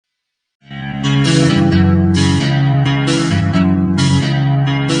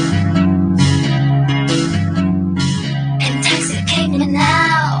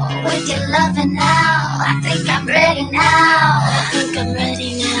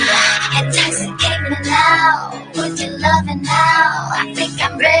now? Would you love it now? I think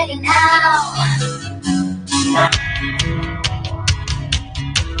I'm ready now.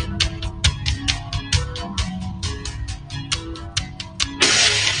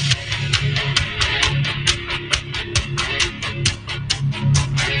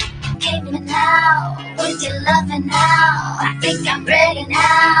 Would you love it now? I think I'm ready now.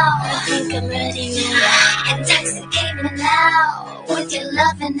 I think I'm ready now. Intoxicating me now. Would you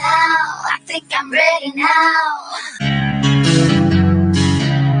love it now? I think I'm ready now.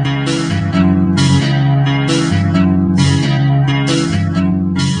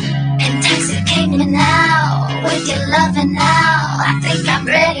 Intoxicating me now. Would you love it now? I think I'm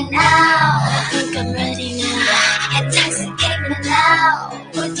ready now. I think I'm ready now. Intoxicating me now.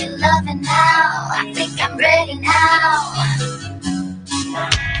 Would you love it now? I think I'm ready now.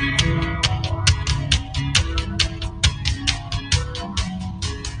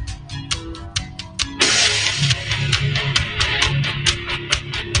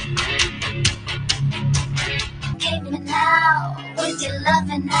 Would you love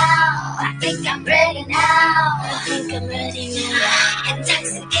it now? I think I'm ready now. I think I'm ready now.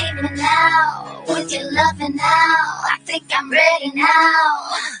 Intoxicating me now. Would you love it now? I think I'm ready now.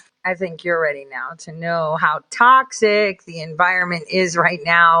 I think you're ready now to know how toxic the environment is right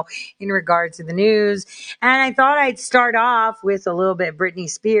now in regards to the news. And I thought I'd start off with a little bit of Britney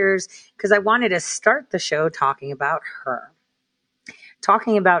Spears because I wanted to start the show talking about her.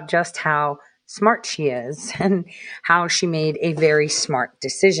 Talking about just how smart she is and how she made a very smart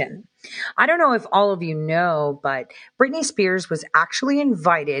decision. I don't know if all of you know, but Britney Spears was actually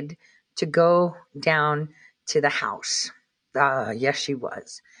invited to go down to the house. Yes, she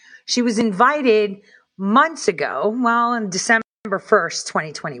was. She was invited months ago, on December 1st,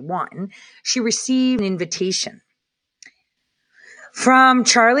 2021. She received an invitation from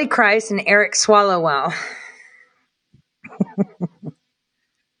Charlie Christ and Eric Swalwell,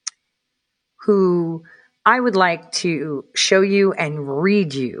 who I would like to show you and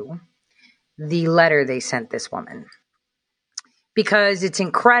read you the letter they sent this woman, because it's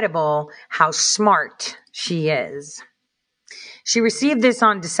incredible how smart she is. She received this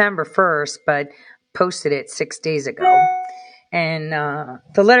on December 1st, but posted it 6 days ago. And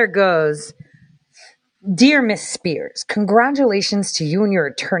the letter goes, "Dear Miss Spears, congratulations to you and your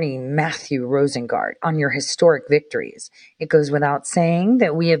attorney, Matthew Rosengart, on your historic victories. It goes without saying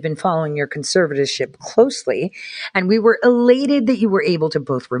that we have been following your conservatorship closely, and we were elated that you were able to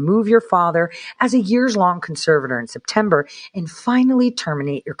both remove your father as a years-long conservator in September and finally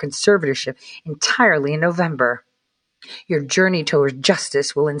terminate your conservatorship entirely in November. Your journey towards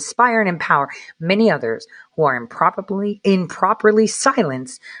justice will inspire and empower many others who are improperly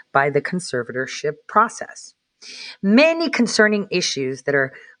silenced by the conservatorship process. Many concerning issues that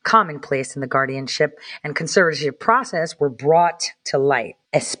are commonplace in the guardianship and conservatorship process were brought to light.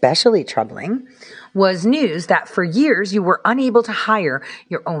 Especially troubling was news that for years you were unable to hire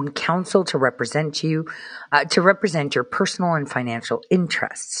your own counsel to represent you, to represent your personal and financial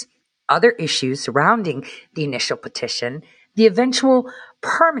interests. Other issues surrounding the initial petition, the eventual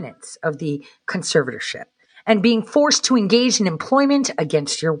permanence of the conservatorship, and being forced to engage in employment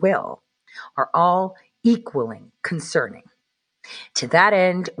against your will are all equally concerning. To that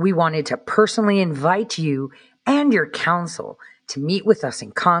end, we wanted to personally invite you and your counsel to meet with us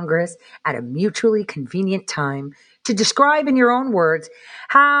in Congress at a mutually convenient time to describe in your own words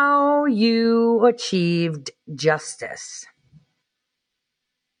how you achieved justice."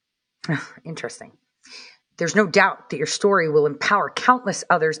 Interesting. "There's no doubt that your story will empower countless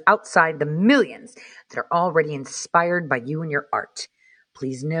others outside the millions that are already inspired by you and your art.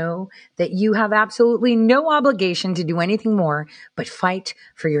 Please know that you have absolutely no obligation to do anything more but fight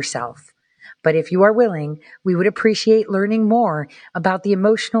for yourself. But if you are willing, we would appreciate learning more about the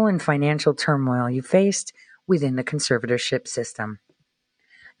emotional and financial turmoil you faced within the conservatorship system."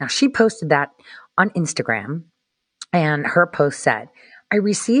 Now, she posted that on Instagram, and her post said, "I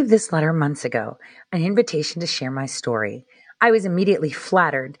received this letter months ago, an invitation to share my story. I was immediately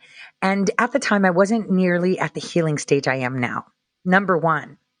flattered, and at the time I wasn't nearly at the healing stage I am now. Number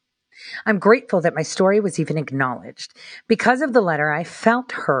one, I'm grateful that my story was even acknowledged. Because of the letter, I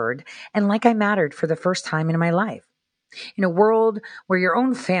felt heard and like I mattered for the first time in my life. In a world where your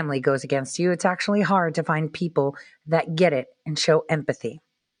own family goes against you, it's actually hard to find people that get it and show empathy.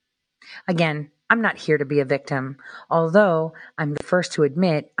 Again, I'm not here to be a victim, although I'm the first to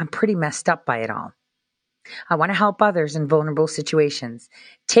admit I'm pretty messed up by it all. I want to help others in vulnerable situations.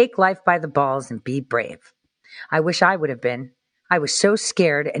 Take life by the balls and be brave. I wish I would have been. I was so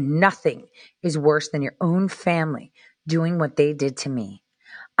scared, and nothing is worse than your own family doing what they did to me.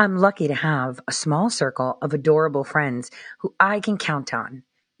 I'm lucky to have a small circle of adorable friends who I can count on.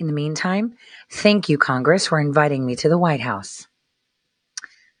 In the meantime, thank you, Congress, for inviting me to the White House.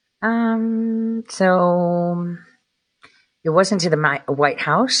 So it wasn't to the White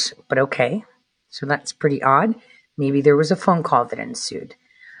House, but okay. So that's pretty odd. Maybe there was a phone call that ensued.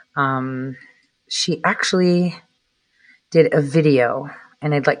 She actually did a video,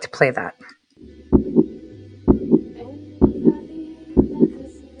 and I'd like to play that.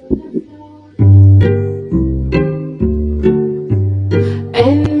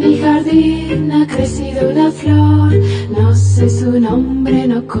 En mi jardín ha crecido una flor, no sé su nombre,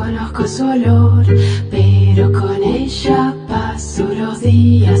 no conozco su olor, pero con ella paso los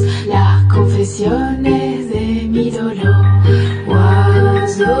días, las confesiones de mi dolor.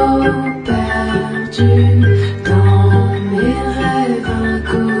 Oiseau perdu dans mes rêves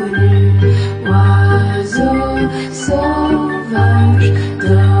inconnus, oiseau sauvage,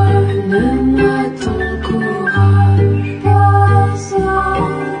 donne-moi ton courage. Oiseau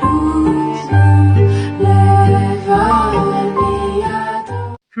douce, lève à mi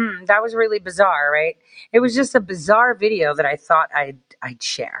adore. That was really bizarre, right? It was just a bizarre video that I thought I'd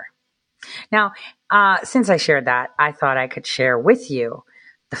share. Now, since I shared that, I thought I could share with you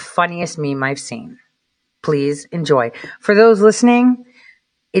the funniest meme I've seen. Please enjoy. For those listening,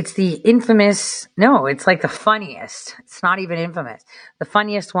 it's the infamous, no, it's like the funniest. It's not even infamous. The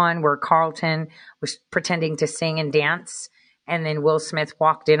funniest one where Carlton was pretending to sing and dance, and then Will Smith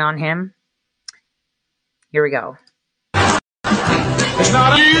walked in on him. Here we go. It's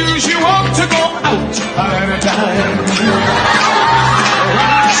not unusual to go out at a time. When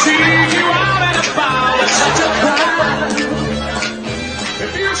I see you out and about, it's such a crime.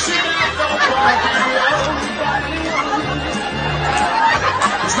 If you should have no walking around,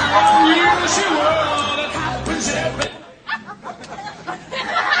 it's not unusual. It happens every.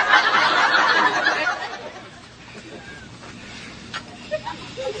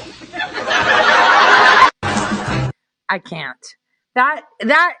 I can't.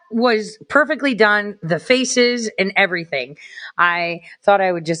 That was perfectly done. The faces and everything. I thought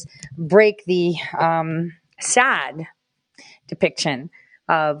I would just break the sad depiction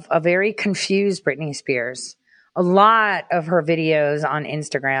of a very confused Britney Spears. A lot of her videos on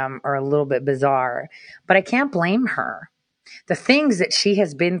Instagram are a little bit bizarre, but I can't blame her. The things that she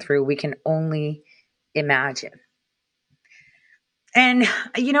has been through, we can only imagine. And,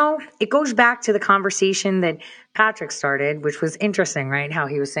 it goes back to the conversation that Patrick started, which was interesting, right? How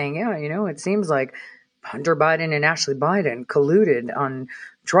he was saying, it seems like Hunter Biden and Ashley Biden colluded on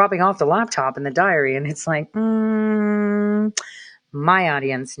dropping off the laptop and the diary. And it's like, my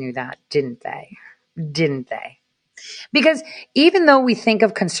audience knew that, didn't they? Didn't they? Because even though we think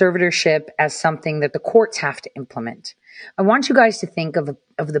of conservatorship as something that the courts have to implement, I want you guys to think of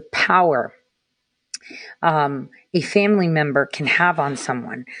the power a family member can have on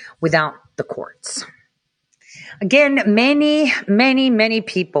someone without the courts. Again, many, many, many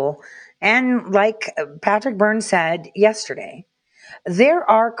people, and like Patrick Byrne said yesterday, there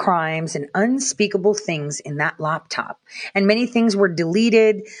are crimes and unspeakable things in that laptop. And many things were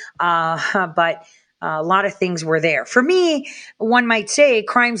deleted, but a lot of things were there. For me, one might say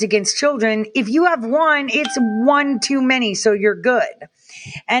crimes against children, if you have one, it's one too many, so you're good.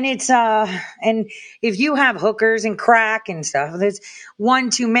 And it's, and if you have hookers and crack and stuff, there's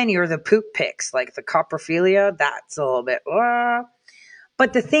one too many, or the poop pics, like the coprophilia, that's a little bit,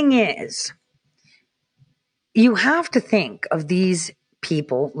 But the thing is, you have to think of these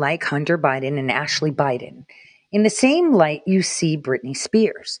people like Hunter Biden and Ashley Biden in the same light you see Britney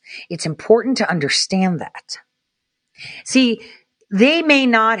Spears. It's important to understand that. See, they may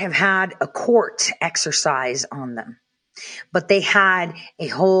not have had a court exercise on them, but they had a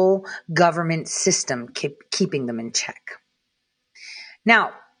whole government system keeping them in check.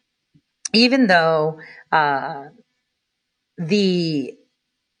 Now, even though the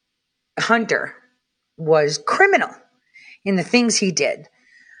Hunter was criminal in the things he did,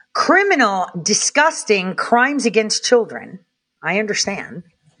 criminal, disgusting crimes against children, I understand.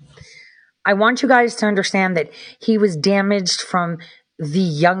 I want you guys to understand that he was damaged from the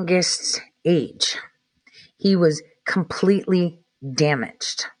youngest age. He was completely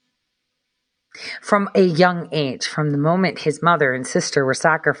damaged from a young age, from the moment his mother and sister were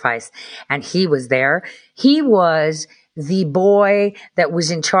sacrificed and he was there. He was the boy that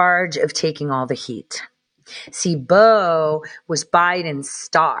was in charge of taking all the heat. See, Beau was Biden's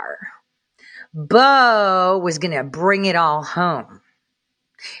star. Beau was going to bring it all home.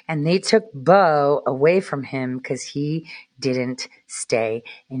 And they took Beau away from him because he didn't stay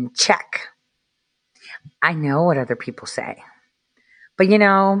in check. I know what other people say,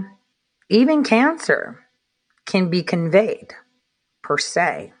 But even cancer can be conveyed per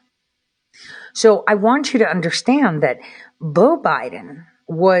se. So I want you to understand that Beau Biden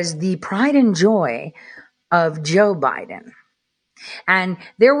was the pride and joy of Joe Biden. And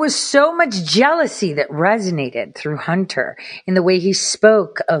there was so much jealousy that resonated through Hunter in the way he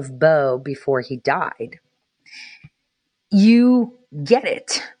spoke of Beau before he died. You get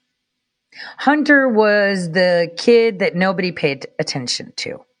it. Hunter was the kid that nobody paid attention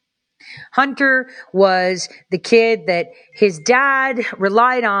to. Hunter was the kid that his dad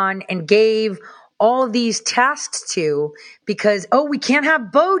relied on and gave all of these tasks to because, we can't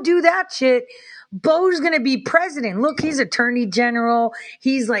have Beau do that shit. Beau's going to be president. Look, he's attorney general.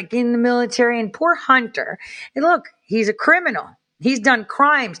 He's like in the military, and poor Hunter. And look, he's a criminal. He's done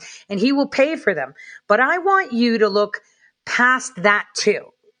crimes and he will pay for them. But I want you to look past that too.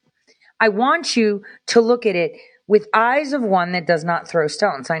 I want you to look at it with eyes of one that does not throw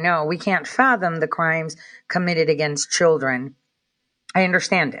stones. I know we can't fathom the crimes committed against children. I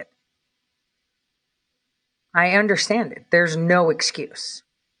understand it. I understand it. There's no excuse.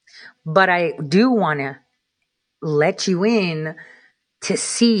 But I do want to let you in to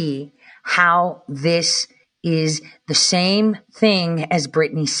see how this is the same thing as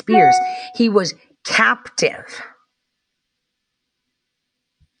Britney Spears. He was captive.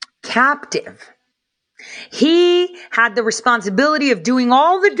 He had the responsibility of doing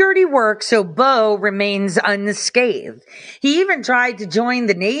all the dirty work so Beau remains unscathed. He even tried to join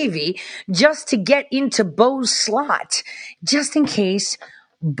the Navy just to get into Beau's slot, just in case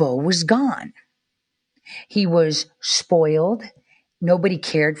Beau was gone. He was spoiled. Nobody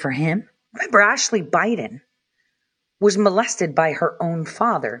cared for him. Remember, Ashley Biden was molested by her own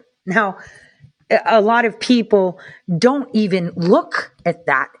father. Now, a lot of people don't even look at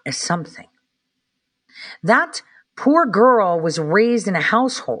that as something. That poor girl was raised in a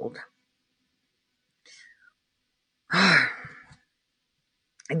household.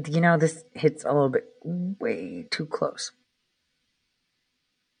 This hits a little bit way too close.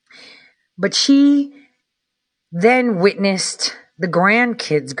 But she then witnessed the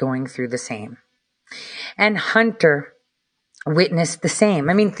grandkids going through the same. And Hunter witnessed the same.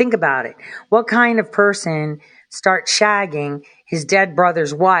 I mean, think about it. What kind of person starts shagging his dead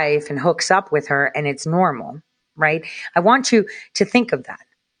brother's wife and hooks up with her and it's normal, right? I want you to think of that.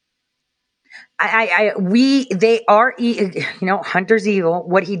 Hunter's evil.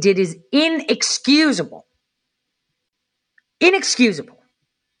 What he did is inexcusable. Inexcusable.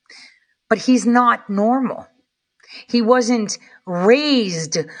 But he's not normal. He wasn't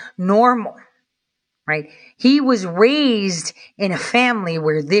raised normal, right? He was raised in a family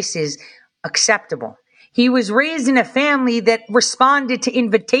where this is acceptable. He was raised in a family that responded to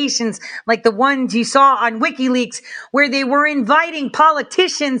invitations like the ones you saw on WikiLeaks, where they were inviting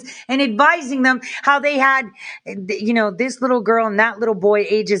politicians and advising them how they had, this little girl and that little boy,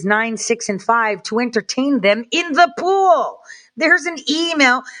 ages 9, 6, and 5, to entertain them in the pool. There's an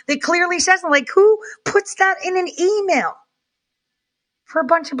email that clearly says, who puts that in an email for a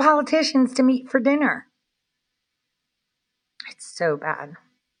bunch of politicians to meet for dinner? It's so bad.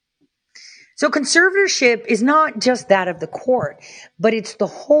 So conservatorship is not just that of the court, but it's the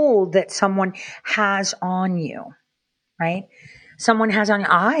hold that someone has on you, right? Someone has on you.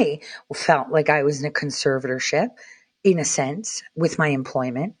 I felt like I was in a conservatorship, in a sense, with my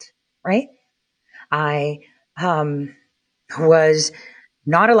employment, right? I was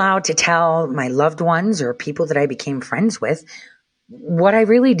not allowed to tell my loved ones or people that I became friends with what I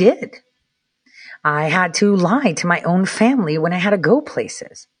really did. I had to lie to my own family when I had to go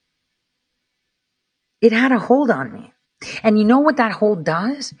places. It had a hold on me. And you know what that hold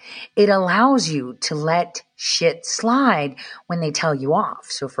does? It allows you to let shit slide when they tell you off.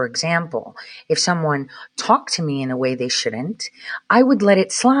 So for example, if someone talked to me in a way they shouldn't, I would let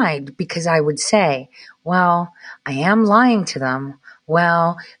it slide because I would say, well, I am lying to them.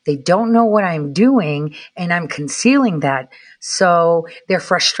 Well, they don't know what I'm doing and I'm concealing that. So their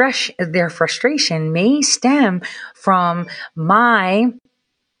frustration may stem from my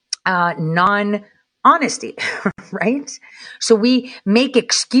non-honesty, right? So we make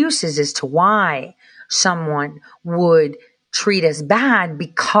excuses as to why someone would treat us bad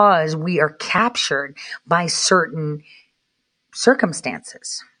because we are captured by certain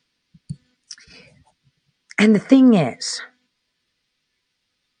circumstances. And the thing is,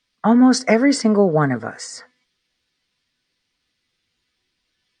 almost every single one of us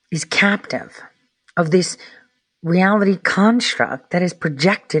is captive of this reality construct that is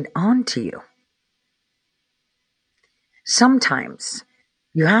projected onto you. Sometimes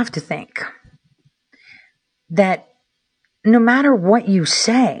you have to think that no matter what you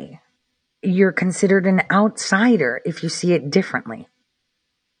say, you're considered an outsider if you see it differently.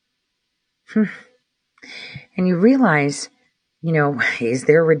 And you realize, is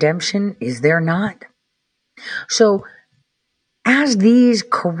there redemption? Is there not? So, as these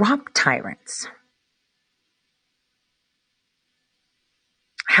corrupt tyrants,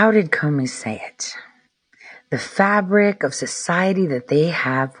 how did Comey say it? The fabric of society that they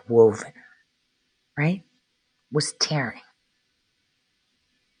have woven, right, was tearing.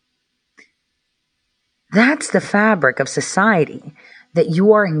 That's the fabric of society that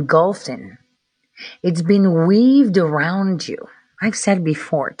you are engulfed in. It's been weaved around you. I've said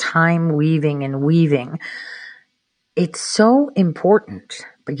before, time weaving and weaving. It's so important,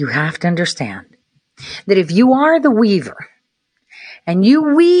 but you have to understand that if you are the weaver and you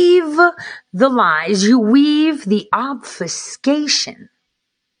weave the lies, you weave the obfuscation,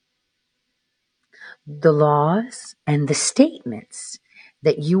 the laws and the statements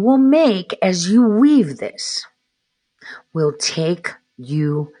that you will make as you weave this will take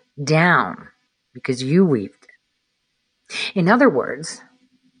you down because you weaved it. In other words,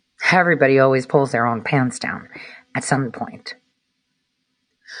 everybody always pulls their own pants down at some point.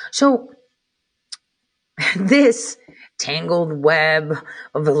 So this tangled web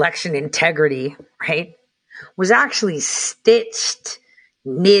of election integrity, right, was actually stitched,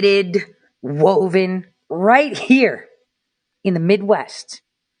 knitted, woven right here in the Midwest,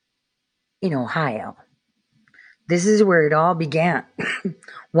 in Ohio. This is where it all began.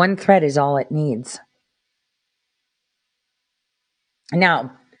 One thread is all it needs.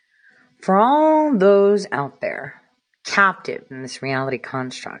 Now, for all those out there captive in this reality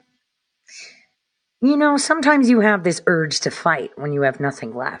construct, sometimes you have this urge to fight when you have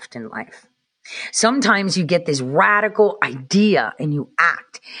nothing left in life. Sometimes you get this radical idea and you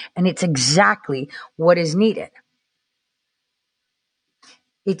act, and it's exactly what is needed.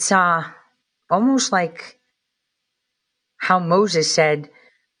 It's almost like how Moses said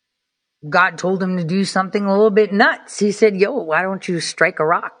God told him to do something a little bit nuts. He said, why don't you strike a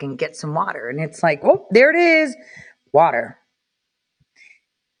rock and get some water? And it's like, oh, there it is, water.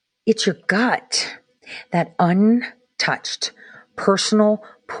 It's your gut, that untouched personal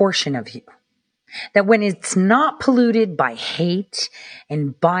portion of you, that when it's not polluted by hate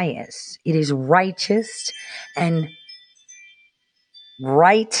and bias, it is righteous and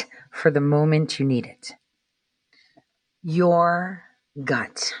right for the moment you need it. Your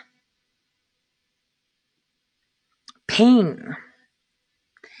gut. Pain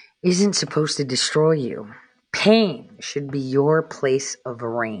isn't supposed to destroy you. Pain should be your place of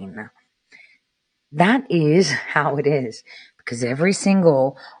reign. That is how it is. Because every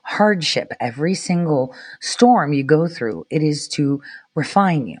single hardship, every single storm you go through, it is to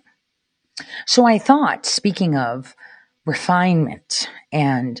refine you. So I thought, speaking of refinement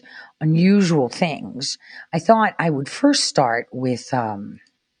and unusual things, I thought I would first start with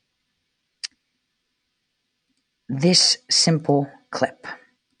this simple clip.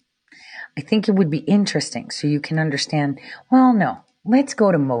 I think it would be interesting so you can understand, let's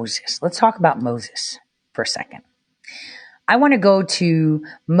go to Moses. Let's talk about Moses for a second. I want to go to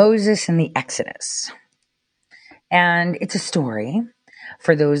Moses and the Exodus. And it's a story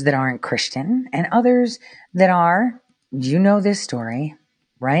for those that aren't Christian and others that are. You know this story,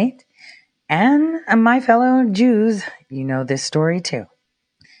 right? And my fellow Jews, you know this story too.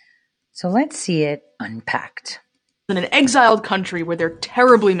 So let's see it unpacked. In an exiled country where they're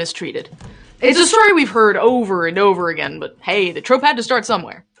terribly mistreated. It's a story we've heard over and over again, but hey, the trope had to start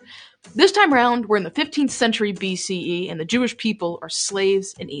somewhere. This time around, we're in the 15th century BCE, and the Jewish people are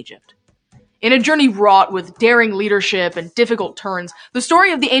slaves in Egypt. In a journey wrought with daring leadership and difficult turns, the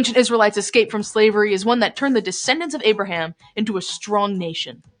story of the ancient Israelites' escape from slavery is one that turned the descendants of Abraham into a strong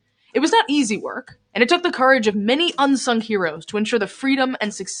nation. It was not easy work, and it took the courage of many unsung heroes to ensure the freedom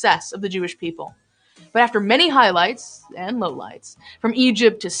and success of the Jewish people. But after many highlights and lowlights, from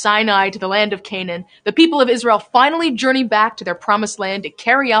Egypt to Sinai to the land of Canaan, the people of Israel finally journey back to their promised land to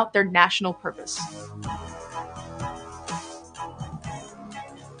carry out their national purpose.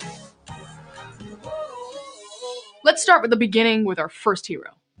 Let's start with the beginning with our first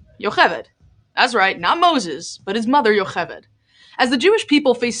hero, Yocheved. That's right, not Moses, but his mother Yocheved. As the Jewish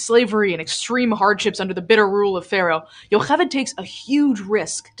people face slavery and extreme hardships under the bitter rule of Pharaoh, Yocheved takes a huge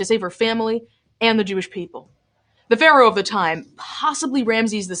risk to save her family and the Jewish people. The pharaoh of the time, possibly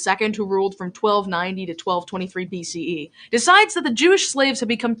Ramses II, who ruled from 1290 to 1223 BCE, decides that the Jewish slaves have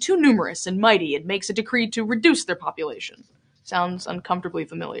become too numerous and mighty and makes a decree to reduce their population. Sounds uncomfortably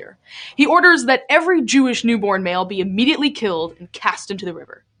familiar. He orders that every Jewish newborn male be immediately killed and cast into the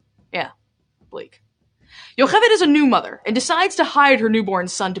river. Yeah, bleak. Yocheved is a new mother and decides to hide her newborn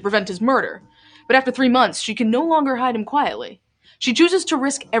son to prevent his murder. But after 3 months, she can no longer hide him quietly. She chooses to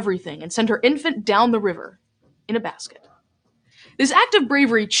risk everything and send her infant down the river in a basket. This act of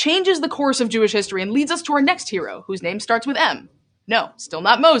bravery changes the course of Jewish history and leads us to our next hero, whose name starts with M. No, still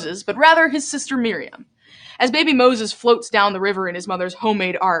not Moses, but rather his sister Miriam. As baby Moses floats down the river in his mother's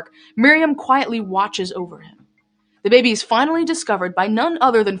homemade ark, Miriam quietly watches over him. The baby is finally discovered by none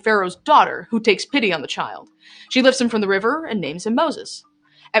other than Pharaoh's daughter, who takes pity on the child. She lifts him from the river and names him Moses.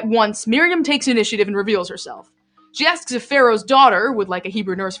 At once, Miriam takes initiative and reveals herself. She asks if Pharaoh's daughter would like a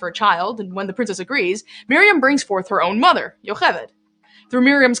Hebrew nurse for a child, and when the princess agrees, Miriam brings forth her own mother, Yocheved. Through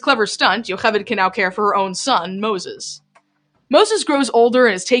Miriam's clever stunt, Yocheved can now care for her own son, Moses. Moses grows older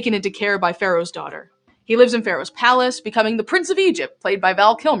and is taken into care by Pharaoh's daughter. He lives in Pharaoh's palace, becoming the Prince of Egypt, played by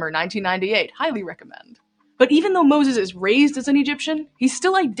Val Kilmer, 1998. Highly recommend. But even though Moses is raised as an Egyptian, he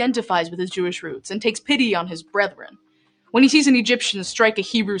still identifies with his Jewish roots and takes pity on his brethren. When he sees an Egyptian strike a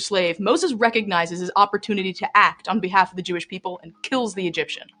Hebrew slave, Moses recognizes his opportunity to act on behalf of the Jewish people and kills the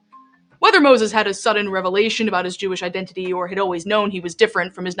Egyptian. Whether Moses had a sudden revelation about his Jewish identity or had always known he was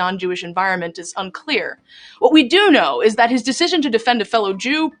different from his non-Jewish environment is unclear. What we do know is that his decision to defend a fellow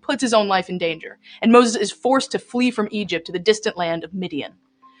Jew puts his own life in danger, and Moses is forced to flee from Egypt to the distant land of Midian.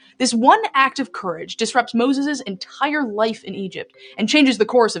 This one act of courage disrupts Moses' entire life in Egypt and changes the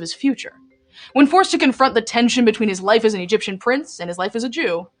course of his future. When forced to confront the tension between his life as an Egyptian prince and his life as a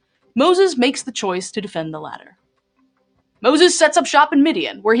Jew, Moses makes the choice to defend the latter. Moses sets up shop in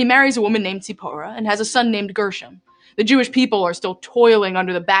Midian, where he marries a woman named Zipporah and has a son named Gershom. The Jewish people are still toiling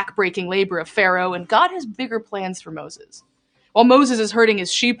under the back-breaking labor of Pharaoh, and God has bigger plans for Moses. While Moses is herding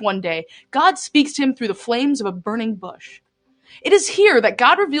his sheep one day, God speaks to him through the flames of a burning bush. It is here that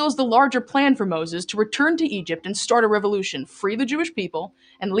God reveals the larger plan for Moses to return to Egypt and start a revolution, free the Jewish people,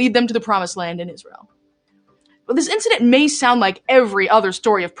 and lead them to the promised land in Israel. But this incident may sound like every other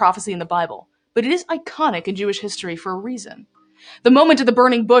story of prophecy in the Bible, but it is iconic in Jewish history for a reason. The moment at the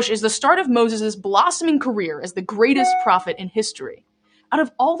burning bush is the start of Moses' blossoming career as the greatest prophet in history. Out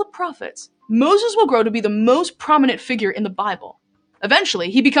of all the prophets, Moses will grow to be the most prominent figure in the Bible. Eventually,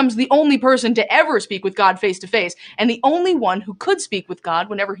 he becomes the only person to ever speak with God face to face, and the only one who could speak with God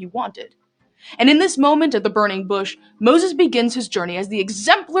whenever he wanted. And in this moment at the burning bush, Moses begins his journey as the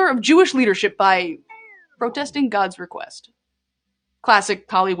exemplar of Jewish leadership by protesting God's request. Classic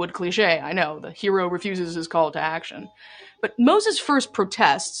Hollywood cliche, I know, the hero refuses his call to action. But Moses first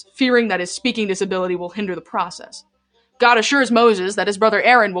protests, fearing that his speaking disability will hinder the process. God assures Moses that his brother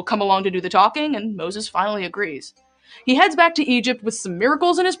Aaron will come along to do the talking, and Moses finally agrees. He heads back to Egypt with some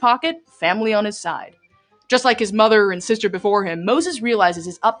miracles in his pocket, family on his side. Just like his mother and sister before him, Moses realizes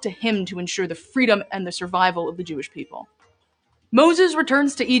it's up to him to ensure the freedom and the survival of the Jewish people. Moses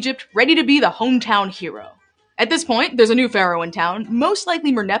returns to Egypt, ready to be the hometown hero. At this point, there's a new pharaoh in town, most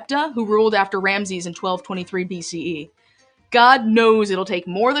likely Merneptah, who ruled after Ramses in 1223 BCE. God knows it'll take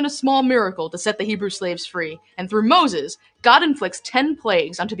more than a small miracle to set the Hebrew slaves free, and through Moses, God inflicts 10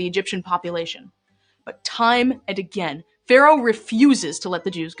 plagues onto the Egyptian population. But time and again, Pharaoh refuses to let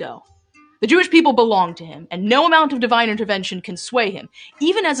the Jews go. The Jewish people belong to him, and no amount of divine intervention can sway him,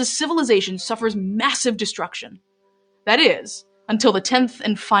 even as a civilization suffers massive destruction. That is, until the 10th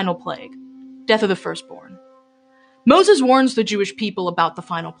and final plague, death of the firstborn. Moses warns the Jewish people about the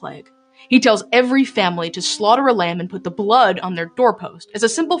final plague. He tells every family to slaughter a lamb and put the blood on their doorpost as a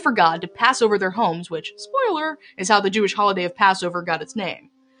symbol for God to pass over their homes, which, spoiler, is how the Jewish holiday of Passover got its name.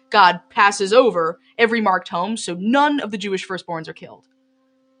 God passes over every marked home so none of the Jewish firstborns are killed.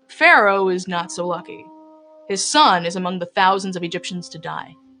 Pharaoh is not so lucky. His son is among the thousands of Egyptians to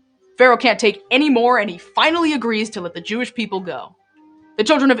die. Pharaoh can't take any more, and he finally agrees to let the Jewish people go. The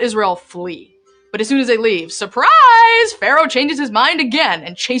children of Israel flee. But as soon as they leave, surprise! Pharaoh changes his mind again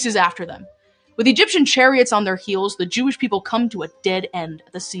and chases after them. With Egyptian chariots on their heels, the Jewish people come to a dead end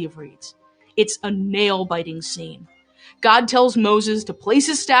at the Sea of Reeds. It's a nail-biting scene. God tells Moses to place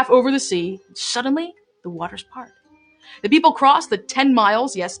his staff over the sea, and suddenly, the waters part. The people cross the 10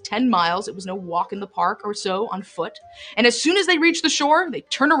 miles, yes, 10 miles, it was no walk in the park or so, on foot, and as soon as they reach the shore, they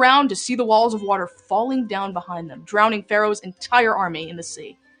turn around to see the walls of water falling down behind them, drowning Pharaoh's entire army in the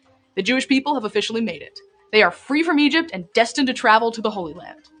sea. The Jewish people have officially made it. They are free from Egypt and destined to travel to the Holy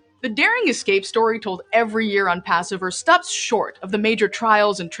Land. The daring escape story told every year on Passover stops short of the major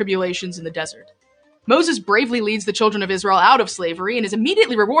trials and tribulations in the desert. Moses bravely leads the children of Israel out of slavery and is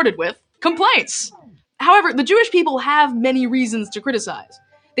immediately rewarded with complaints. However, the Jewish people have many reasons to criticize.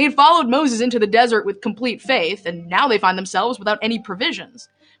 They had followed Moses into the desert with complete faith, and now they find themselves without any provisions.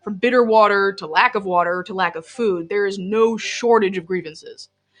 From bitter water to lack of food, there is no shortage of grievances.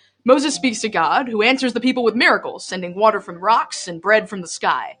 Moses speaks to God, who answers the people with miracles, sending water from rocks and bread from the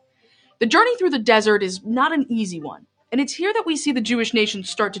sky. The journey through the desert is not an easy one, and it's here that we see the Jewish nation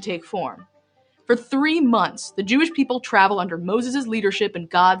start to take form. For 3 months, the Jewish people travel under Moses' leadership and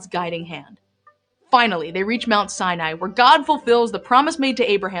God's guiding hand. Finally, they reach Mount Sinai, where God fulfills the promise made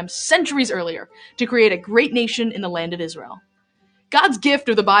to Abraham centuries earlier to create a great nation in the land of Israel. God's gift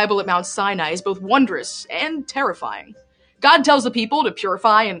of the Bible at Mount Sinai is both wondrous and terrifying. God tells the people to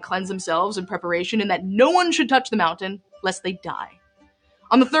purify and cleanse themselves in preparation and that no one should touch the mountain lest they die.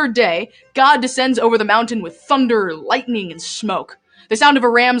 On the 3rd day, God descends over the mountain with thunder, lightning, and smoke. The sound of a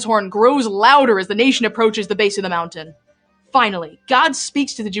ram's horn grows louder as the nation approaches the base of the mountain. Finally, God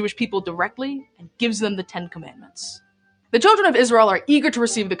speaks to the Jewish people directly and gives them the 10 Commandments. The children of Israel are eager to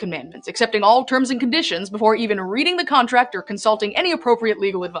receive the commandments, accepting all terms and conditions before even reading the contract or consulting any appropriate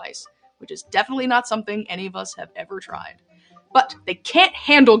legal advice, which is definitely not something any of us have ever tried. But they can't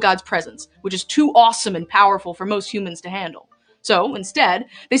handle God's presence, which is too awesome and powerful for most humans to handle. So, instead,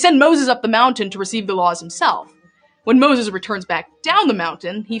 they send Moses up the mountain to receive the laws himself. When Moses returns back down the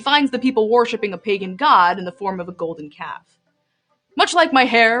mountain, he finds the people worshipping a pagan god in the form of a golden calf. Much like my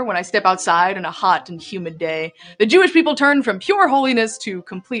hair when I step outside on a hot and humid day, the Jewish people turn from pure holiness to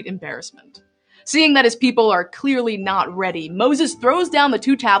complete embarrassment. Seeing that his people are clearly not ready, Moses throws down the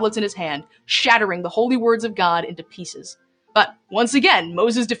 2 tablets in his hand, shattering the holy words of God into pieces. But once again,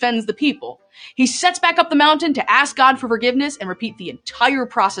 Moses defends the people. He sets back up the mountain to ask God for forgiveness and repeat the entire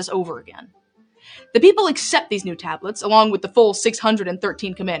process over again. The people accept these new tablets, along with the full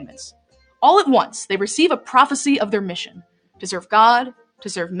 613 commandments. All at once, they receive a prophecy of their mission: to serve God, to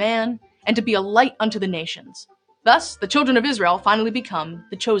serve man, and to be a light unto the nations. Thus, the children of Israel finally become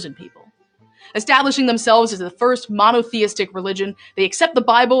the chosen people. Establishing themselves as the first monotheistic religion, they accept the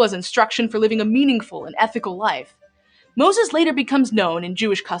Bible as instruction for living a meaningful and ethical life. Moses later becomes known in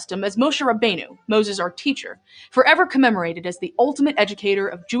Jewish custom as Moshe Rabbeinu, Moses our teacher, forever commemorated as the ultimate educator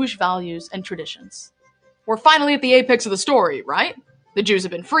of Jewish values and traditions. We're finally at the apex of the story, right? The Jews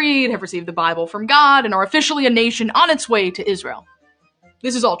have been freed, have received the Bible from God, and are officially a nation on its way to Israel.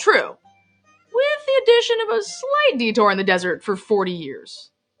 This is all true, with the addition of a slight detour in the desert for 40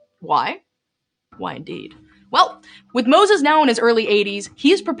 years. Why? Why indeed. Well, with Moses now in his early 80s,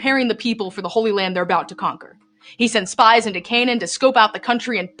 he is preparing the people for the Holy Land they're about to conquer. He sends spies into Canaan to scope out the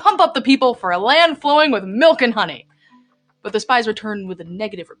country and pump up the people for a land flowing with milk and honey. But the spies return with a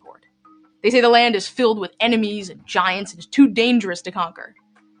negative report. They say the land is filled with enemies and giants and is too dangerous to conquer.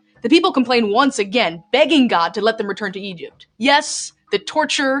 The people complain once again, begging God to let them return to Egypt. Yes, the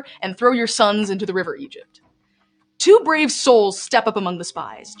torture and throw your sons into the river Egypt. 2 brave souls step up among the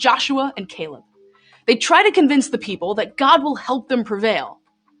spies, Joshua and Caleb. They try to convince the people that God will help them prevail.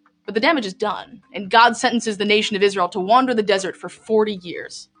 But the damage is done, and God sentences the nation of Israel to wander the desert for 40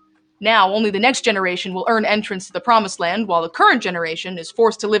 years. Now, only the next generation will earn entrance to the Promised Land, while the current generation is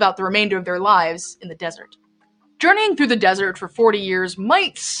forced to live out the remainder of their lives in the desert. Journeying through the desert for 40 years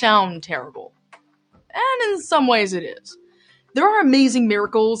might sound terrible. And in some ways it is. There are amazing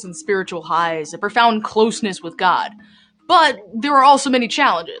miracles and spiritual highs, a profound closeness with God. But there are also many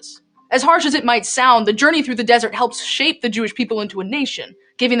challenges. As harsh as it might sound, the journey through the desert helps shape the Jewish people into a nation,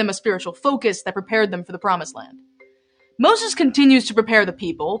 giving them a spiritual focus that prepared them for the Promised Land. Moses continues to prepare the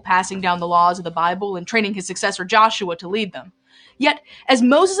people, passing down the laws of the Bible and training his successor Joshua to lead them. Yet, as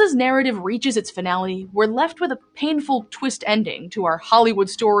Moses' narrative reaches its finale, we're left with a painful twist ending to our Hollywood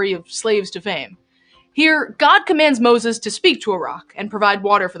story of slaves to fame. Here, God commands Moses to speak to a rock and provide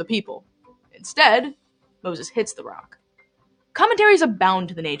water for the people. Instead, Moses hits the rock. Commentaries abound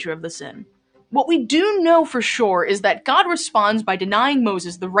to the nature of the sin. What we do know for sure is that God responds by denying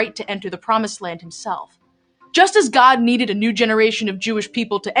Moses the right to enter the Promised Land himself. Just as God needed a new generation of Jewish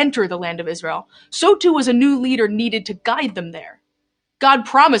people to enter the land of Israel, so too was a new leader needed to guide them there. God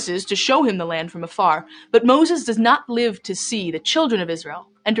promises to show him the land from afar, but Moses does not live to see the children of Israel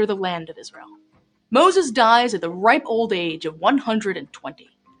enter the land of Israel. Moses dies at the ripe old age of 120.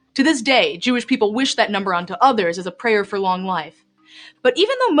 To this day, Jewish people wish that number onto others as a prayer for long life. But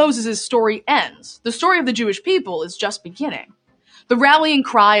even though Moses' story ends, the story of the Jewish people is just beginning. The rallying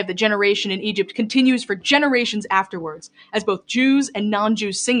cry of the generation in Egypt continues for generations afterwards, as both Jews and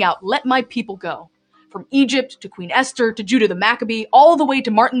non-Jews sing out, "Let my people go." From Egypt to Queen Esther to Judah the Maccabee, all the way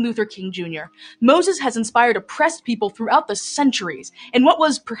to Martin Luther King Jr., Moses has inspired oppressed people throughout the centuries in what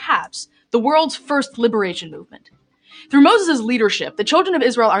was, perhaps, the world's first liberation movement. Through Moses' leadership, the children of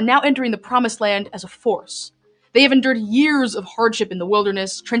Israel are now entering the Promised Land as a force. They have endured years of hardship in the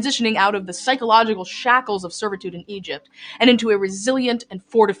wilderness, transitioning out of the psychological shackles of servitude in Egypt and into a resilient and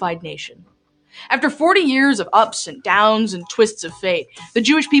fortified nation. After 40 years of ups and downs and twists of fate, the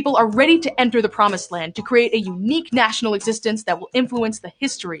Jewish people are ready to enter the Promised Land to create a unique national existence that will influence the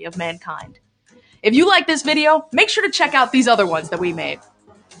history of mankind. If you like this video, make sure to check out these other ones that we made.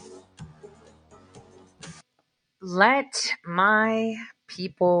 Let my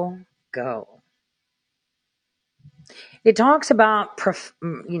people go. It talks about,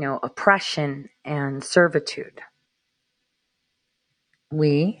 oppression and servitude.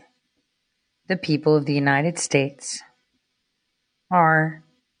 We, the people of the United States, are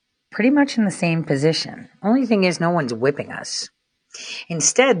pretty much in the same position. Only thing is, no one's whipping us.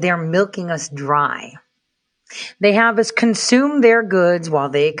 Instead, they're milking us dry. They have us consume their goods while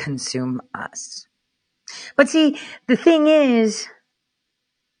they consume us. But see, the thing is,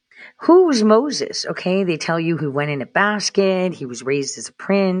 who's Moses? Okay, they tell you he went in a basket, he was raised as a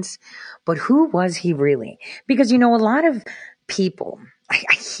prince, but who was he really? Because, a lot of people,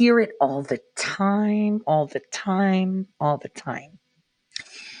 I hear it all the time.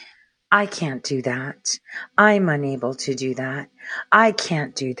 I can't do that. I'm unable to do that. I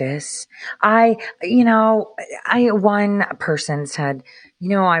can't do this. One person said,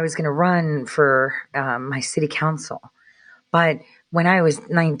 I was going to run for my city council, but when I was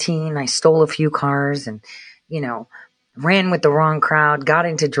 19, I stole a few cars and, ran with the wrong crowd, got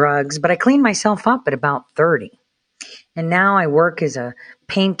into drugs, but I cleaned myself up at about 30. And now I work as a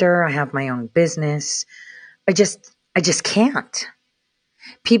painter. I have my own business. I just can't.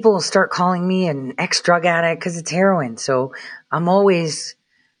 People start calling me an ex-drug addict because it's heroin. So I'm always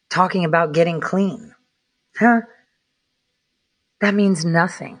talking about getting clean. Huh? That means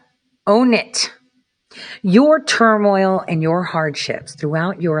nothing. Own it. Your turmoil and your hardships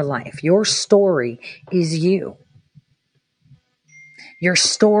throughout your life, your story is you. Your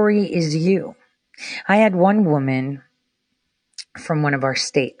story is you. I had one woman from one of our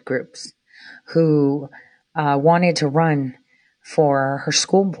state groups who wanted to run for her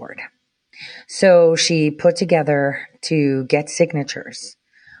school board. So she put together to get signatures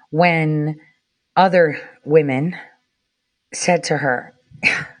when other women said to her,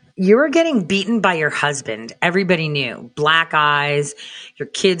 "You were getting beaten by your husband. Everybody knew. Black eyes. Your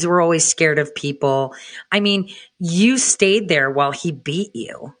kids were always scared of people. I mean, you stayed there while he beat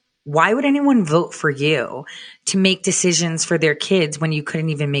you. Why would anyone vote for you to make decisions for their kids when you couldn't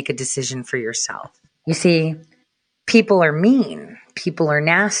even make a decision for yourself?" You see, people are mean. People are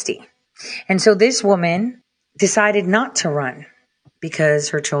nasty. And so this woman decided not to run because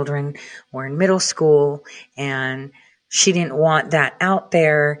her children were in middle school and she didn't want that out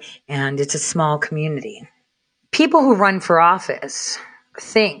there, and it's a small community. People who run for office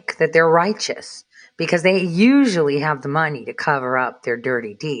think that they're righteous because they usually have the money to cover up their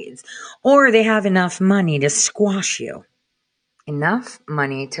dirty deeds, or they have enough money to squash you. Enough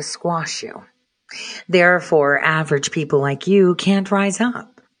money to squash you. Therefore, average people like you can't rise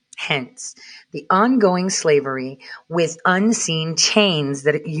up. Hence, the ongoing slavery with unseen chains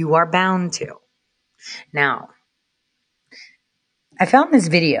that you are bound to. Now, I found this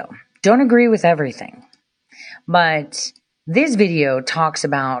video. Don't agree with everything, but this video talks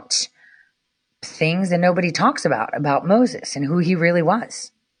about things that nobody talks about Moses and who he really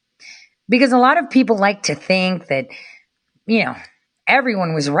was. Because a lot of people like to think that,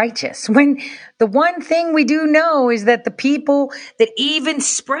 everyone was righteous, when the one thing we do know is that the people that even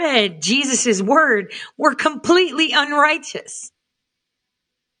spread Jesus' word were completely unrighteous.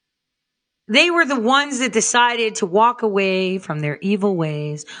 They were the ones that decided to walk away from their evil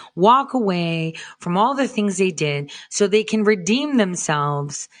ways, walk away from all the things they did so they can redeem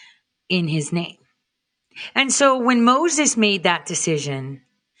themselves in his name. And so when Moses made that decision,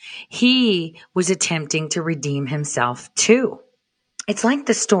 he was attempting to redeem himself too. It's like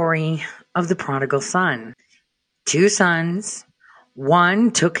the story of the prodigal son. 2 sons,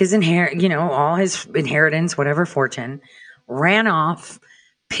 one took his all his inheritance, whatever fortune, ran off,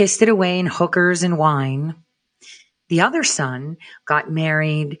 pissed it away in hookers and wine. The other son got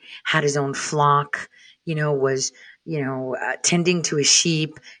married, had his own flock, was, tending to his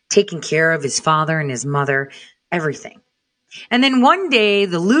sheep, taking care of his father and his mother, everything. And then one day,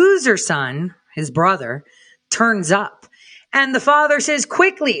 the loser son, his brother, turns up. And the father says,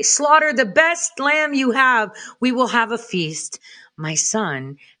 "Quickly, slaughter the best lamb you have. We will have a feast. My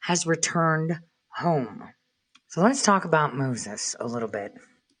son has returned home." So let's talk about Moses a little bit.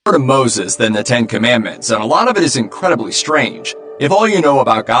 More to Moses than the 10 Commandments, and a lot of it is incredibly strange. If all you know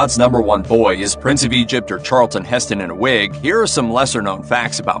about God's #1 boy is Prince of Egypt or Charlton Heston in a wig, here are some lesser-known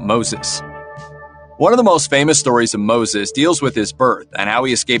facts about Moses. One of the most famous stories of Moses deals with his birth and how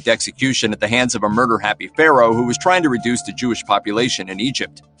he escaped execution at the hands of a murder-happy pharaoh who was trying to reduce the Jewish population in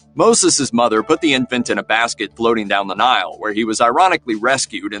Egypt. Moses' mother put the infant in a basket floating down the Nile, where he was ironically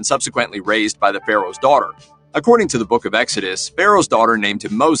rescued and subsequently raised by the pharaoh's daughter. According to the book of Exodus, Pharaoh's daughter named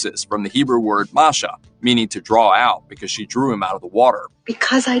him Moses from the Hebrew word masha, meaning to draw out, because she drew him out of the water.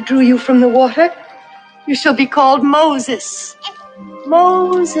 Because I drew you from the water, you shall be called Moses.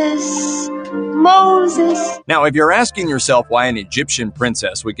 Moses. Moses. Now, if you're asking yourself why an Egyptian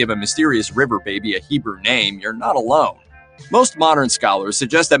princess would give a mysterious river baby a Hebrew name, you're not alone. Most modern scholars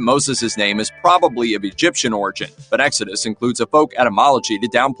suggest that Moses' name is probably of Egyptian origin, but Exodus includes a folk etymology to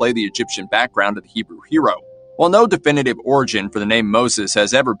downplay the Egyptian background of the Hebrew hero. While no definitive origin for the name Moses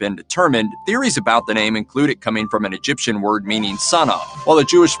has ever been determined, theories about the name include it coming from an Egyptian word meaning son of, while the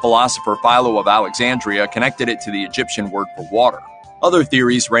Jewish philosopher Philo of Alexandria connected it to the Egyptian word for water. Other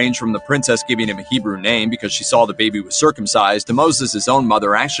theories range from the princess giving him a Hebrew name because she saw the baby was circumcised to Moses' own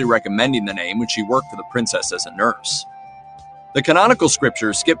mother actually recommending the name when she worked for the princess as a nurse. The canonical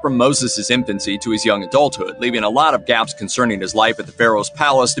scriptures skip from Moses' infancy to his young adulthood, leaving a lot of gaps concerning his life at the pharaoh's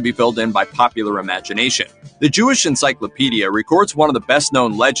palace to be filled in by popular imagination. The Jewish Encyclopedia records one of the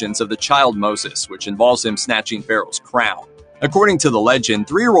best-known legends of the child Moses, which involves him snatching Pharaoh's crown. According to the legend,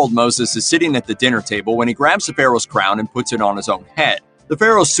 3-year-old Moses is sitting at the dinner table when he grabs the Pharaoh's crown and puts it on his own head. The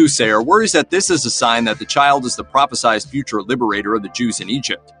Pharaoh's soothsayer worries that this is a sign that the child is the prophesied future liberator of the Jews in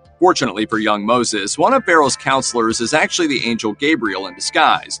Egypt. Fortunately for young Moses, one of Pharaoh's counselors is actually the angel Gabriel in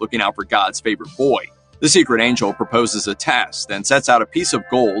disguise, looking out for God's favorite boy. The secret angel proposes a test and sets out a piece of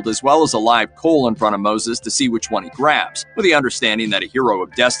gold as well as a live coal in front of Moses to see which one he grabs, with the understanding that a hero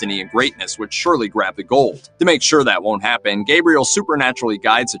of destiny and greatness would surely grab the gold. To make sure that won't happen, Gabriel supernaturally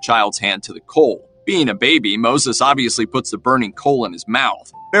guides the child's hand to the coal. Being a baby, Moses obviously puts the burning coal in his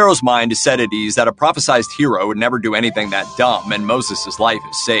mouth. Pharaoh's mind is set at ease that a prophesied hero would never do anything that dumb, and Moses' life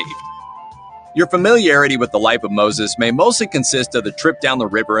is saved. Your familiarity with the life of Moses may mostly consist of the trip down the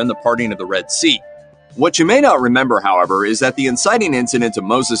river and the parting of the Red Sea. What you may not remember, however, is that the inciting incident of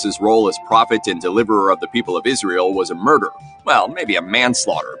Moses' role as prophet and deliverer of the people of Israel was a murder. Well, maybe a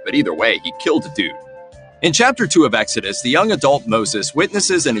manslaughter, but either way, he killed a dude. In chapter 2 of Exodus, the young adult Moses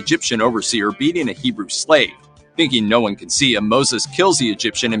witnesses an Egyptian overseer beating a Hebrew slave. Thinking no one can see him, Moses kills the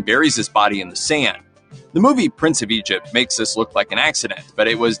Egyptian and buries his body in the sand. The movie Prince of Egypt makes this look like an accident, but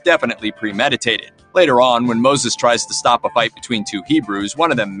it was definitely premeditated. Later on, when Moses tries to stop a fight between two Hebrews,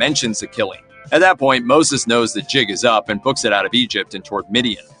 one of them mentions the killing. At that point, Moses knows the jig is up and books it out of Egypt and toward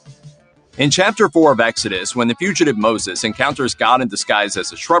Midian. In chapter 4 of Exodus, when the fugitive Moses encounters God in disguise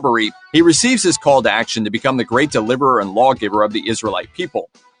as a shrubbery, he receives his call to action to become the great deliverer and lawgiver of the Israelite people.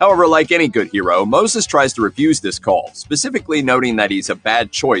 However, like any good hero, Moses tries to refuse this call, specifically noting that he's a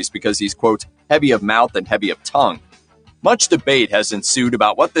bad choice because he's, quote, heavy of mouth and heavy of tongue. Much debate has ensued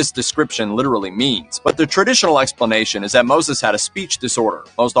about what this description literally means, but the traditional explanation is that Moses had a speech disorder,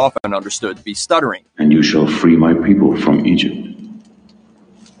 most often understood to be stuttering. And you shall free my people from Egypt.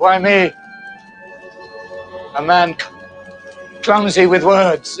 Why me? A man clumsy with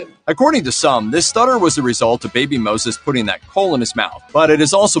words. According to some, this stutter was the result of baby Moses putting that coal in his mouth, but it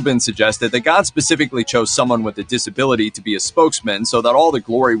has also been suggested that God specifically chose someone with a disability to be a spokesman so that all the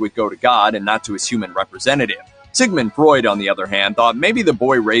glory would go to God and not to his human representative. Sigmund Freud, on the other hand, thought maybe the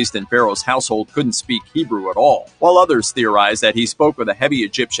boy raised in Pharaoh's household couldn't speak Hebrew at all, while others theorized that he spoke with a heavy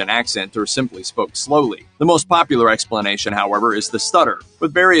Egyptian accent or simply spoke slowly. The most popular explanation, however, is the stutter,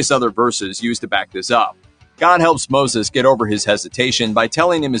 with various other verses used to back this up. God helps Moses get over his hesitation by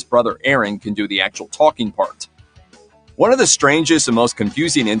telling him his brother Aaron can do the actual talking part. One of the strangest and most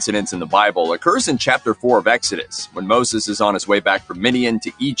confusing incidents in the Bible occurs in chapter 4 of Exodus, when Moses is on his way back from Midian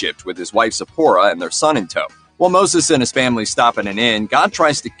to Egypt with his wife Zipporah and their son in tow. While Moses and his family stop at an inn, God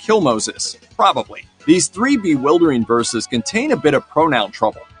tries to kill Moses. Probably. These 3 bewildering verses contain a bit of pronoun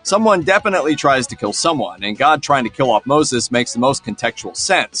trouble. Someone definitely tries to kill someone, and God trying to kill off Moses makes the most contextual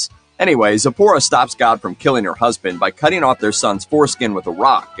sense. Anyway, Zipporah stops God from killing her husband by cutting off their son's foreskin with a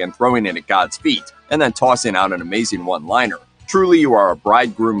rock and throwing it at God's feet, and then tossing out an amazing one-liner. Truly, you are a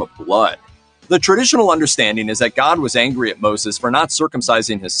bridegroom of blood. The traditional understanding is that God was angry at Moses for not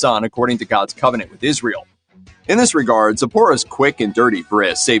circumcising his son according to God's covenant with Israel. In this regard, Zipporah's quick and dirty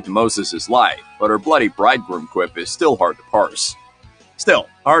bris saved Moses' life, but her bloody bridegroom quip is still hard to parse. Still,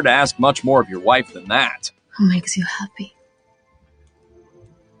 hard to ask much more of your wife than that. Who makes you happy?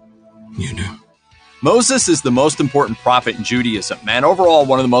 You do. Moses is the most important prophet in Judaism, and overall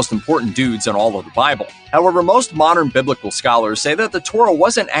one of the most important dudes in all of the Bible. However, most modern biblical scholars say that the Torah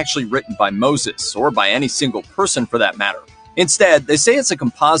wasn't actually written by Moses, or by any single person for that matter. Instead, they say it's a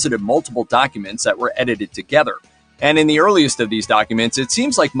composite of multiple documents that were edited together. And in the earliest of these documents, it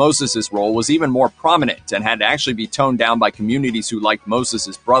seems like Moses' role was even more prominent and had to actually be toned down by communities who liked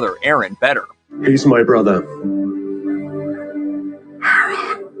Moses' brother Aaron better. He's my brother.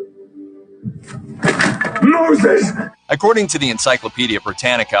 Moses! According to the Encyclopedia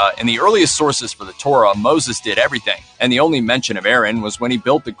Britannica, in the earliest sources for the Torah, Moses did everything, and the only mention of Aaron was when he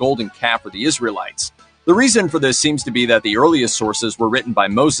built the golden calf for the Israelites. The reason for this seems to be that the earliest sources were written by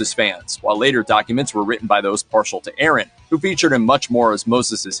Moses fans, while later documents were written by those partial to Aaron, who featured him much more as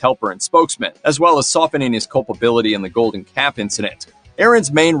Moses' helper and spokesman, as well as softening his culpability in the golden calf incident.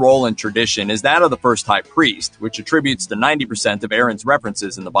 Aaron's main role in tradition is that of the first high priest, which attributes to 90% of Aaron's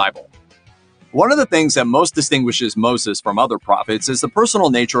references in the Bible. One of the things that most distinguishes Moses from other prophets is the personal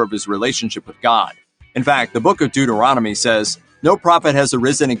nature of his relationship with God. In fact, the book of Deuteronomy says, "No prophet has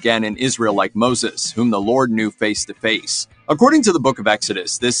arisen again in Israel like Moses, whom the Lord knew face to face." According to the book of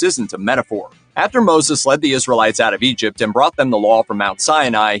Exodus, this isn't a metaphor. After Moses led the Israelites out of Egypt and brought them the law from Mount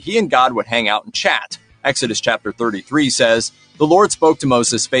Sinai, he and God would hang out and chat. Exodus chapter 33 says, "The Lord spoke to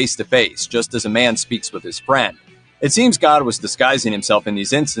Moses face to face, just as a man speaks with his friend." It seems God was disguising himself in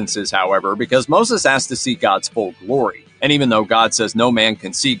these instances, however, because Moses asked to see God's full glory. And even though God says no man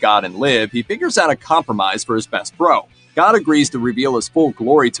can see God and live, he figures out a compromise for his best bro. God agrees to reveal his full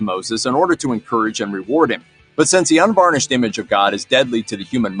glory to Moses in order to encourage and reward him. But since the unvarnished image of God is deadly to the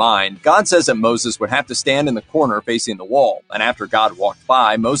human mind, God says that Moses would have to stand in the corner facing the wall, and after God walked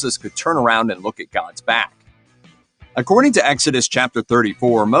by, Moses could turn around and look at God's back. According to Exodus chapter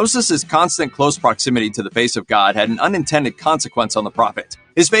 34, Moses' constant close proximity to the face of God had an unintended consequence on the prophet.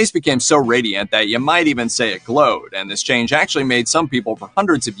 His face became so radiant that you might even say it glowed, and this change actually made some people for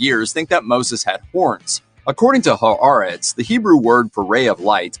hundreds of years think that Moses had horns. According to Haaretz, the Hebrew word for ray of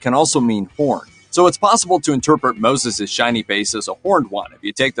light can also mean horn. So it's possible to interpret Moses' shiny face as a horned one if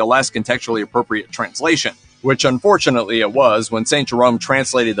you take the less contextually appropriate translation, which unfortunately it was when St. Jerome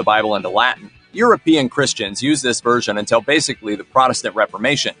translated the Bible into Latin. European Christians used this version until basically the Protestant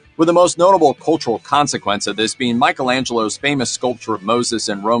Reformation, with the most notable cultural consequence of this being Michelangelo's famous sculpture of Moses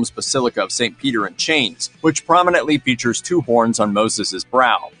in Rome's Basilica of St. Peter in Chains, which prominently features two horns on Moses'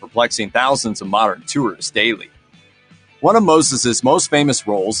 brow, perplexing thousands of modern tourists daily. One of Moses' most famous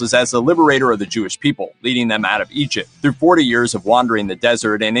roles is as the liberator of the Jewish people, leading them out of Egypt through 40 years of wandering the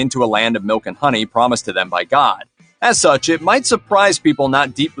desert and into a land of milk and honey promised to them by God. As such, it might surprise people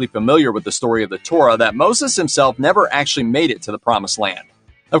not deeply familiar with the story of the Torah that Moses himself never actually made it to the Promised Land.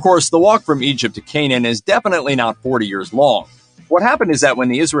 Of course, the walk from Egypt to Canaan is definitely not 40 years long. What happened is that when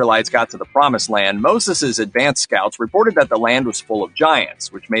the Israelites got to the Promised Land, Moses' advance scouts reported that the land was full of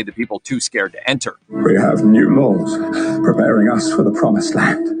giants, which made the people too scared to enter. We have new laws preparing us for the Promised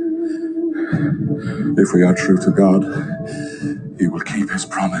Land. If we are true to God, He will keep His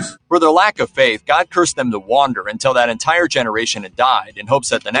promise. For their lack of faith, God cursed them to wander until that entire generation had died, in hopes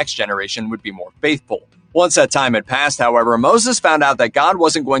that the next generation would be more faithful. Once that time had passed, however, Moses found out that God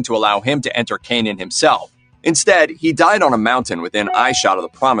wasn't going to allow him to enter Canaan himself. Instead, he died on a mountain within eyeshot of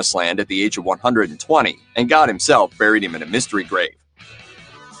the Promised Land at the age of 120, and God himself buried him in a mystery grave.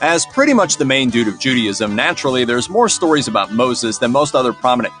 As pretty much the main dude of Judaism, naturally there's more stories about Moses than most other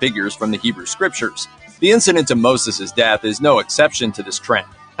prominent figures from the Hebrew Scriptures. The incident of Moses' death is no exception to this trend.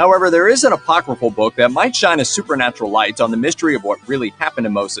 However, there is an apocryphal book that might shine a supernatural light on the mystery of what really happened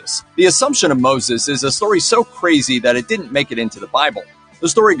to Moses. The Assumption of Moses is a story so crazy that it didn't make it into the Bible. The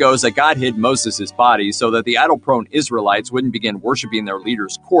story goes that God hid Moses' body so that the idol-prone Israelites wouldn't begin worshiping their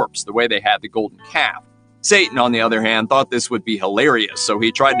leader's corpse the way they had the golden calf. Satan, on the other hand, thought this would be hilarious, so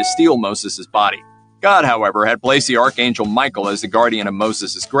he tried to steal Moses' body. God, however, had placed the archangel Michael as the guardian of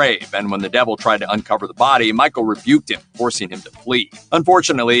Moses' grave, and when the devil tried to uncover the body, Michael rebuked him, forcing him to flee.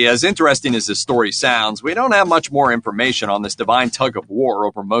 Unfortunately, as interesting as this story sounds, we don't have much more information on this divine tug of war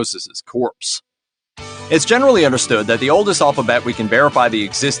over Moses' corpse. It's generally understood that the oldest alphabet we can verify the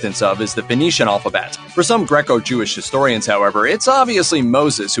existence of is the Phoenician alphabet. For some Greco-Jewish historians, however, it's obviously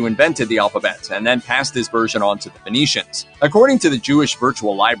Moses who invented the alphabet and then passed his version on to the Phoenicians. According to the Jewish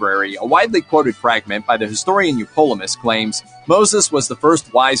Virtual Library, a widely quoted fragment by the historian Eupolemus claims Moses was the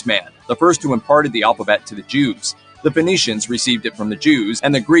first wise man, the first who imparted the alphabet to the Jews. The Phoenicians received it from the Jews,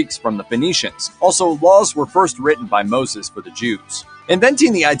 and the Greeks from the Phoenicians. Also, laws were first written by Moses for the Jews.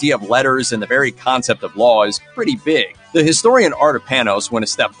 Inventing the idea of letters and the very concept of law is pretty big. The historian Artapanos went a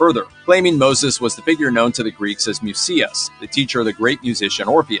step further, claiming Moses was the figure known to the Greeks as Musaeus, the teacher of the great musician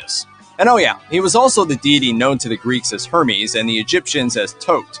Orpheus. And oh yeah, he was also the deity known to the Greeks as Hermes and the Egyptians as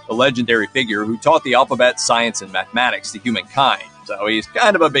Tot, the legendary figure who taught the alphabet, science, and mathematics to humankind. So he's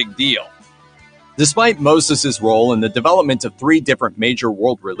kind of a big deal. Despite Moses' role in the development of 3 different major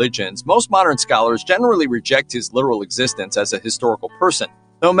world religions, most modern scholars generally reject his literal existence as a historical person,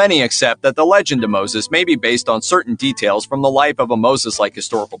 though many accept that the legend of Moses may be based on certain details from the life of a Moses-like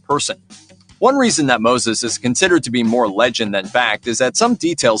historical person. One reason that Moses is considered to be more legend than fact is that some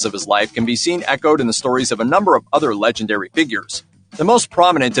details of his life can be seen echoed in the stories of a number of other legendary figures. The most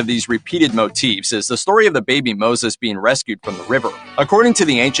prominent of these repeated motifs is the story of the baby Moses being rescued from the river. According to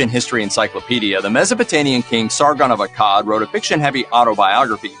the Ancient History Encyclopedia, the Mesopotamian king Sargon of Akkad wrote a fiction-heavy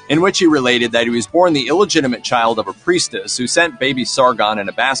autobiography in which he related that he was born the illegitimate child of a priestess who sent baby Sargon in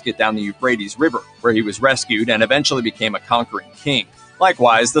a basket down the Euphrates River, where he was rescued and eventually became a conquering king.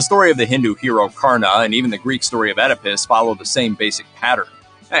 Likewise, the story of the Hindu hero Karna and even the Greek story of Oedipus follow the same basic pattern.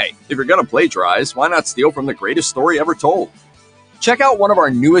 Hey, if you're gonna plagiarize, why not steal from the greatest story ever told? Check out one of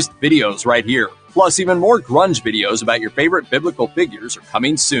our newest videos right here. Plus, even more grunge videos about your favorite biblical figures are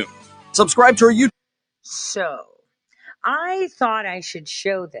coming soon. Subscribe to our YouTube. So, I thought I should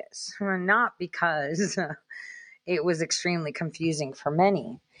show this, not because it was extremely confusing for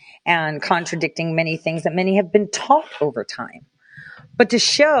many and contradicting many things that many have been taught over time, but to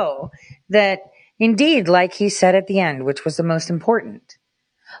show that indeed, like he said at the end, which was the most important,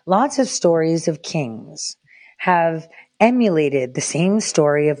 lots of stories of kings have emulated the same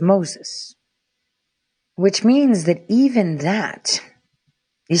story of Moses, which means that even that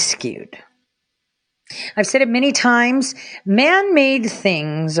is skewed. I've said it many times, man-made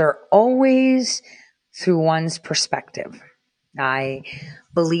things are always through one's perspective. I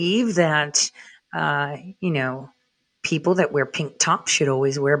believe that, people that wear pink tops should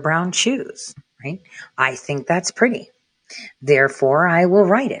always wear brown shoes, right? I think that's pretty. Therefore, I will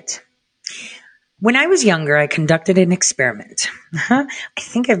write it. When I was younger, I conducted an experiment. I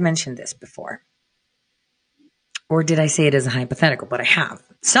think I've mentioned this before. Or did I say it as a hypothetical? But I have.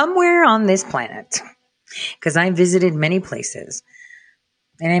 Somewhere on this planet, because I visited many places,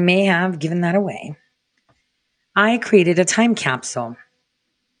 and I may have given that away, I created a time capsule.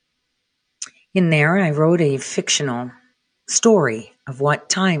 In there, I wrote a fictional story of what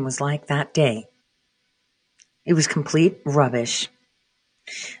time was like that day. It was complete rubbish.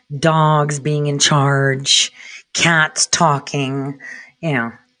 Dogs being in charge, cats talking,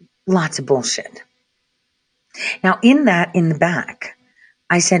 lots of bullshit. Now, in the back,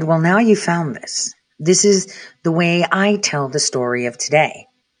 I said, well, now you found this. This is the way I tell the story of today.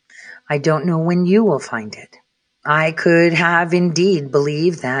 I don't know when you will find it. I could have indeed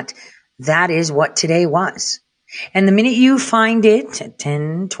believed that that is what today was. And the minute you find it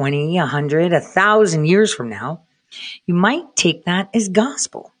 10, 20, 100, 1,000 years from now, you might take that as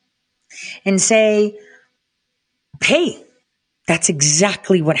gospel and say, hey, that's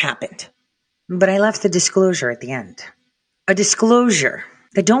exactly what happened. But I left the disclosure at the end. A disclosure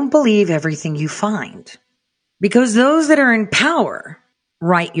that don't believe everything you find. Because those that are in power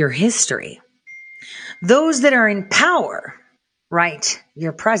write your history. Those that are in power write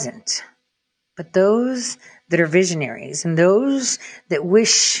your present. But those that are visionaries and those that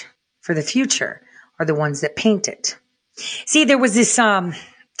wish for the future are the ones that paint it. See, there was this, I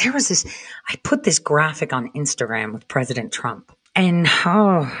put this graphic on Instagram with President Trump. And,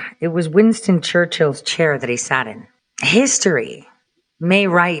 it was Winston Churchill's chair that he sat in. History may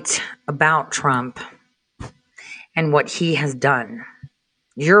write about Trump and what he has done.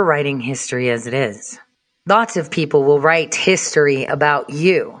 You're writing history as it is. Lots of people will write history about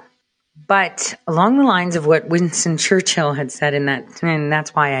you. But along the lines of what Winston Churchill had said in that, and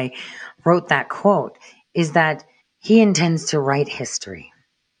that's why I wrote that quote, is that he intends to write history.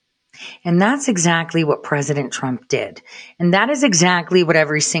 And that's exactly what President Trump did. And that is exactly what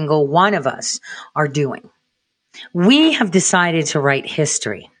every single one of us are doing. We have decided to write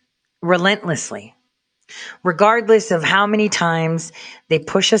history relentlessly, regardless of how many times they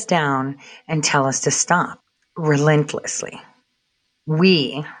push us down and tell us to stop. Relentlessly.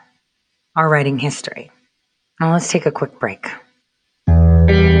 We are writing history. Now let's take a quick break.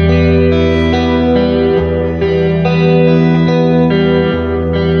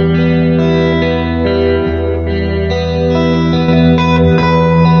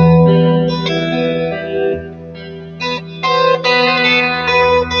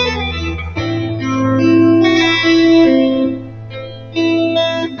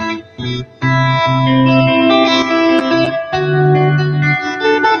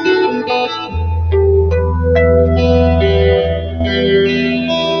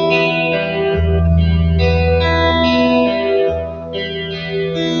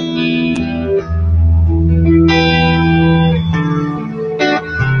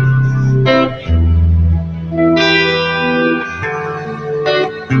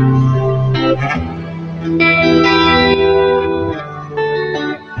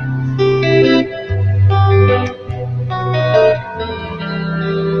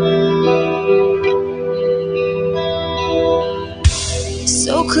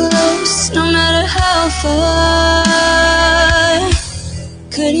 far.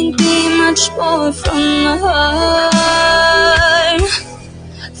 Couldn't be much more from the heart.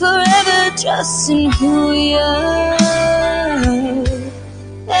 Forever trusting who we are,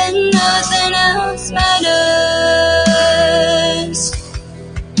 and nothing else matters.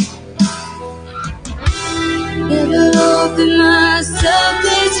 Never opened myself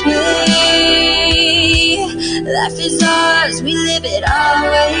this way. Life is ours, we live it our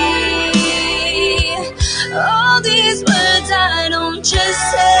way. All these words I don't just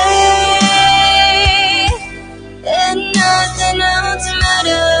say, and nothing else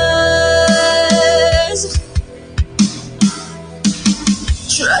matters.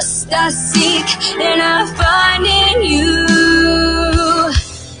 Trust I seek and I find in you.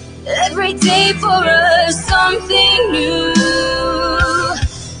 Every day for us something new.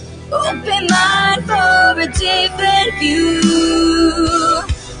 Open mind for a different view,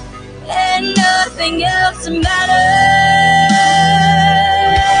 and nothing else matters.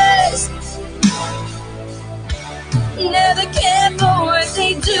 Never care for what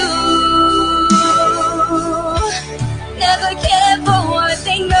they do. Never care for what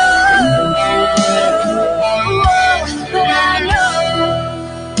they know. But I know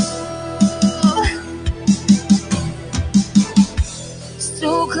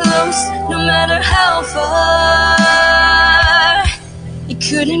so close, no matter how far. It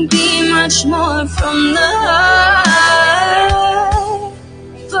couldn't be much more from the heart.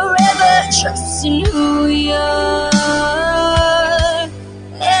 Forever trusting who we are,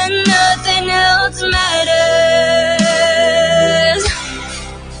 and nothing else matters.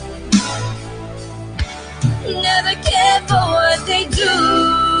 Never care for what they do.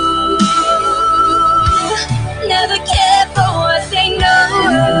 Never care for what they know.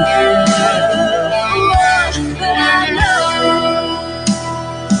 But I know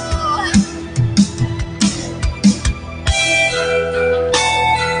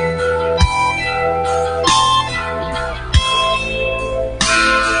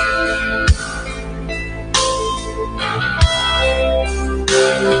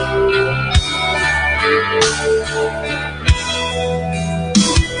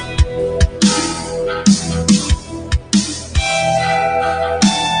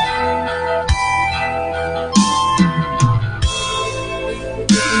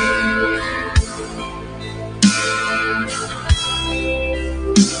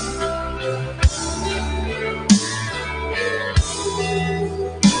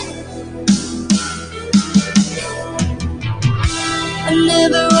I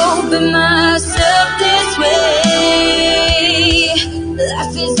never opened myself this way.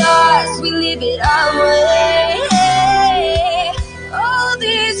 Life is ours, we live it our way. All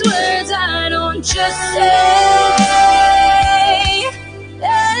these words I don't just say,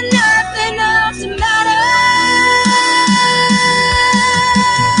 and nothing else matters.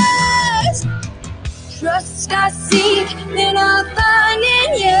 Trust I seek, then I find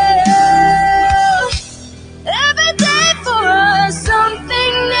in you. Every day for us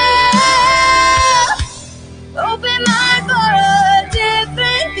something new. Open mind for a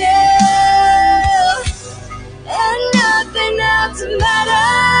different view, and nothing else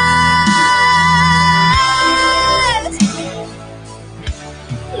matters.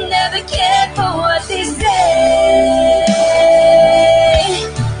 Never cared for what they say.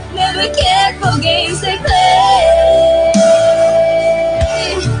 Never cared for games they play.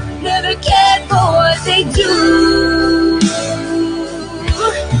 Never cared for what they do.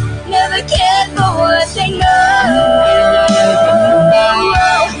 Never cared for what they know.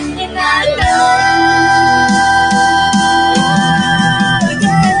 And I know,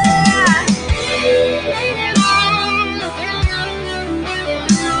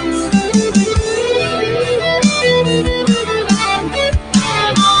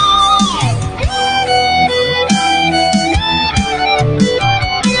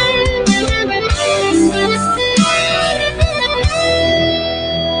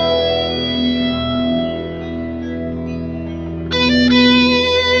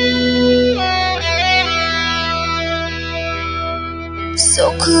 so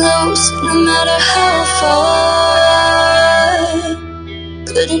close, no matter how far.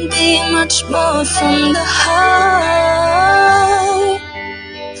 Couldn't be much more from the heart.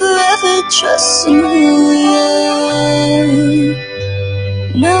 Forever trusting who we are.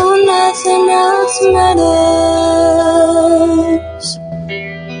 No, nothing else matters.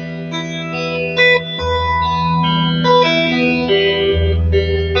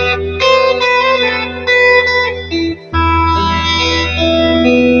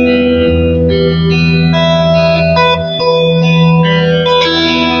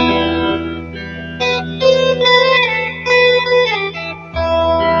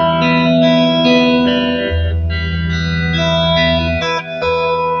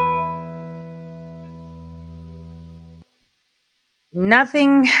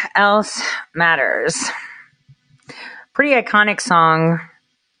 Nothing else matters. Pretty iconic song,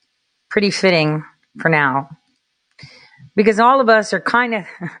 pretty fitting for now. Because all of us are kind of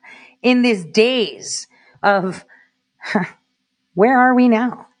in this daze of where are we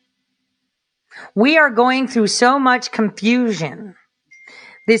now? We are going through so much confusion.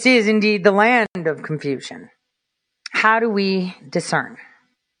 This is indeed the land of confusion. How do we discern?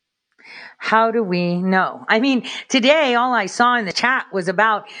 How do we know? I mean, today all I saw in the chat was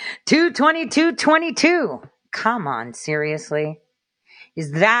about 22222. Come on, seriously?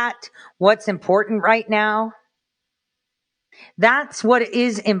 Is that what's important right now? That's what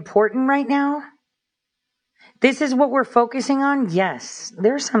is important right now? This is what we're focusing on? Yes,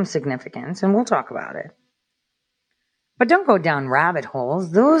 there's some significance, and we'll talk about it. But don't go down rabbit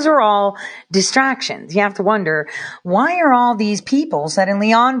holes. Those are all distractions. You have to wonder, why are all these people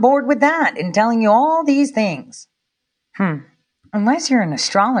suddenly on board with that and telling you all these things? Unless you're an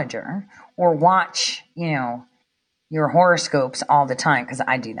astrologer or watch, your horoscopes all the time, because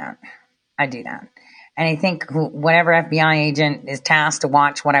I do that. And I think whatever FBI agent is tasked to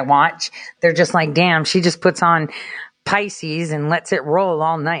watch what I watch, they're just like, damn, she just puts on Pisces and lets it roll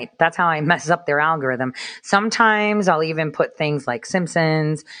all night. That's how I mess up their algorithm. Sometimes I'll even put things like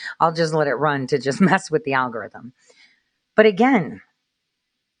Simpsons. I'll just let it run to just mess with the algorithm. But again,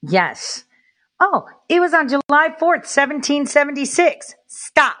 yes. Oh, it was on July 4th, 1776.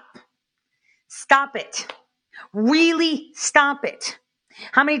 Stop it. Really stop it.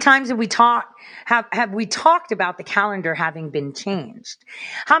 How many times have we talked about the calendar having been changed?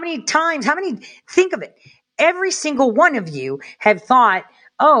 Think of it. Every single one of you have thought,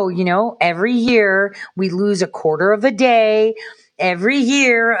 every year we lose a quarter of a day. Every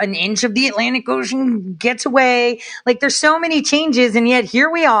year an inch of the Atlantic Ocean gets away. Like, there's so many changes, and yet here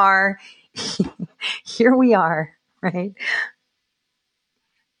we are. Here we are, right?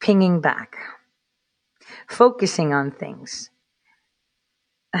 Pinging back. Focusing on things.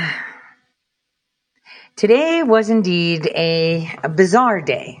 Today was indeed a bizarre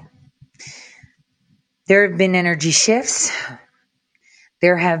day. There have been energy shifts.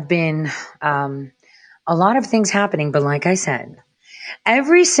 There have been a lot of things happening, but like I said,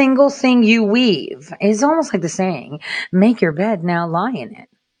 every single thing you weave is almost like the saying, make your bed, now lie in it.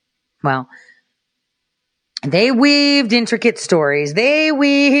 Well, they weaved intricate stories. They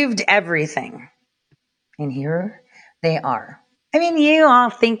weaved everything. And here they are. I mean, you all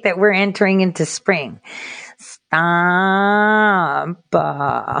think that we're entering into spring. Stop.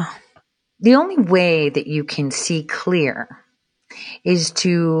 The only way that you can see clear is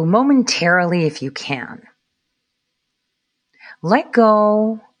to momentarily, if you can, let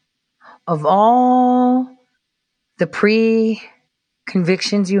go of all the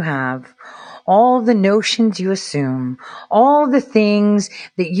pre-convictions you have, all the notions you assume, all the things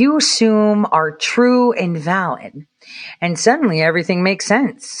that you assume are true and valid. And suddenly everything makes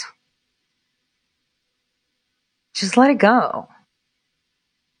sense. Just let it go.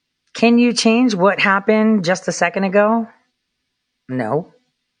 Can you change what happened just a second ago? No.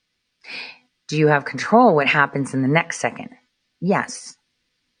 Do you have control what happens in the next second? Yes.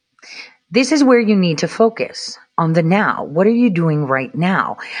 This is where you need to focus on the now. What are you doing right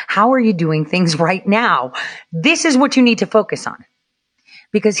now? How are you doing things right now? This is what you need to focus on.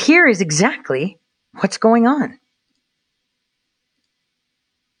 Because here is exactly what's going on.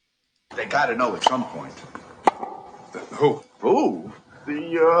 They got to know at some point. Who? Who?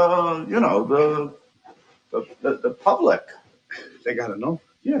 The public. They gotta know.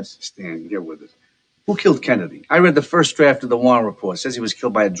 Yes. Stan, get with it. Who killed Kennedy? I read the first draft of the Warren report. It says he was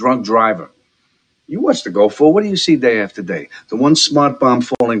killed by a drunk driver. You watch the Gopher. What do you see day after day? The one smart bomb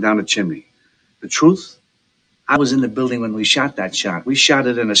falling down the chimney. The truth? I was in the building when we shot that shot. We shot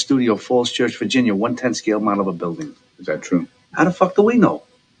it in a studio, Falls Church, Virginia, 1/10 scale model of a building. Is that true? How the fuck do we know?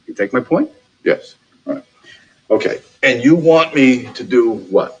 You take my point? Yes. All right. Okay. And you want me to do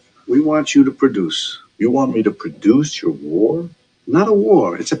what? We want you to produce. You want me to produce your war? Not a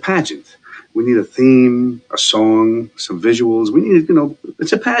war. It's a pageant. We need a theme, a song, some visuals. We need,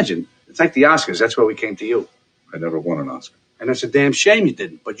 it's a pageant. It's like the Oscars. That's why we came to you. I never won an Oscar. And that's a damn shame you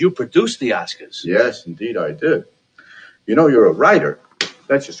didn't. But you produced the Oscars. Yes, indeed I did. You're a writer.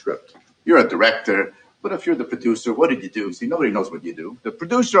 That's your script. You're a director. But if you're the producer, what did you do? See, nobody knows what you do. The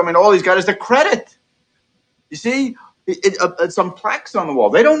producer, all he's got is the credit. You see, some plaques on the wall.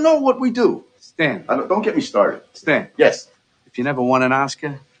 They don't know what we do. Stan. Don't get me started. Stan. Yes. If you never won an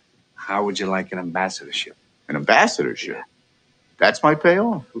Oscar, how would you like an ambassadorship? An ambassadorship? Yeah. That's my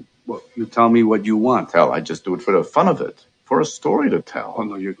payoff? Well, you tell me what you want. Hell, I just do it for the fun of it. for a story to tell. Oh,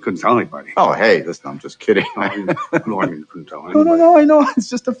 no, you couldn't tell anybody. Oh, hey, listen, I'm just kidding. No, I mean, you couldn't tell anybody. No, I know. It's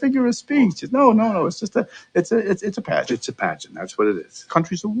just a figure of speech. No. It's just it's a pageant. It's a pageant. That's what it is.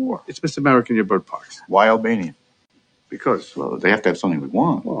 Countries of war. It's Mr. America in your bird box. Why Albania? Because. Well, they have to have something we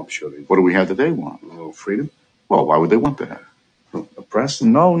want. Well, I'm sure they do. What do we have that they want? A little freedom. Well, why would they want that? The press?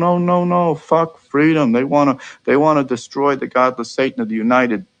 No. Fuck freedom. They want to destroy the godless Satan of the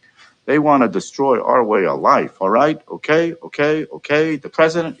United. They want to destroy our way of life, all right? Okay. The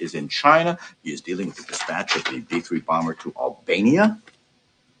president is in China. He is dealing with the dispatch of the B-3 bomber to Albania.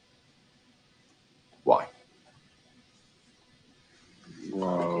 Why?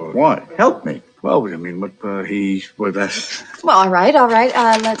 Well, Why? Help me. well, I mean, that's. Well, all right.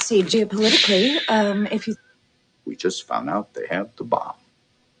 Let's see. Geopolitically, if you. We just found out they have the bomb.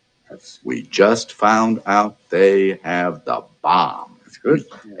 We just found out they have the bomb. That's good.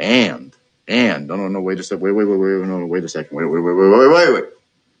 And no, wait a second. Wait a second. Wait.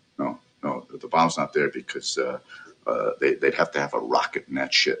 No, the bomb's not there because they'd have to have a rocket in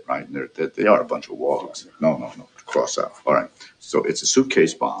that shit, right? And they are a bunch of wogs. No. Cross out. All right. So it's a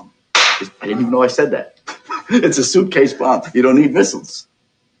suitcase bomb. I didn't even know I said that. It's a suitcase bomb. You don't need missiles.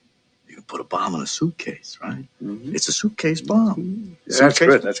 You can put a bomb in a suitcase, right? Mm-hmm. It's a suitcase bomb. Mm-hmm. Yeah, that's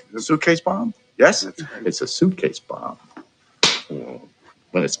good. That's good. A suitcase bomb? Yes? It's a suitcase bomb.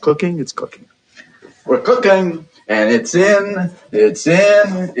 When it's cooking, it's cooking. We're cooking, and it's in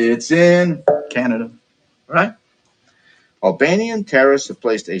Canada, right? Albanian terrorists have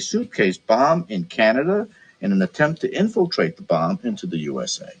placed a suitcase bomb in Canada in an attempt to infiltrate the bomb into the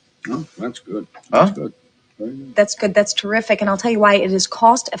USA. Oh, that's good. Huh? That's good. That's good. That's terrific. And I'll tell you why it is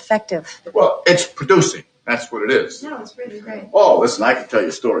cost effective. Well, it's producing. That's what it is. No, it's really great. Oh, listen, I can tell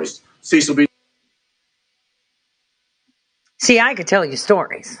you stories. Cecil B. See, I could tell you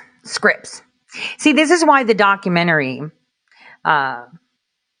stories, scripts. See, this is why the documentary,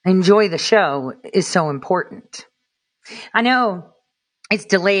 Enjoy the Show, is so important. I know it's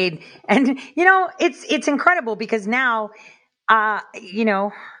delayed, and, it's incredible because now,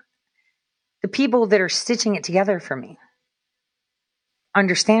 the people that are stitching it together for me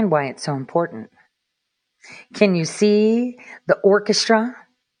understand why it's so important. Can you see the orchestra?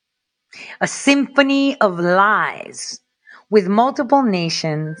 A symphony of lies with multiple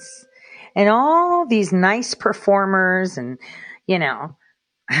nations and all these nice performers and,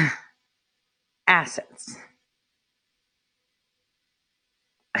 assets.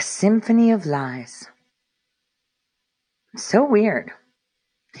 A symphony of lies. So weird.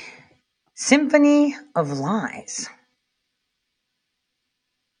 Symphony of lies.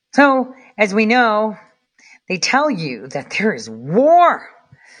 So, as we know, they tell you that there is war.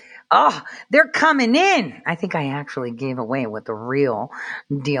 Oh, they're coming in. I think I actually gave away what the real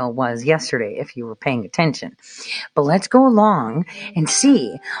deal was yesterday, if you were paying attention. But let's go along and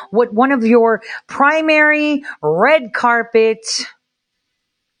see what one of your primary red carpet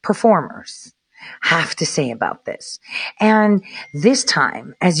performers have to say about this. And this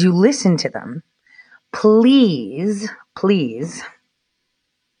time, as you listen to them, please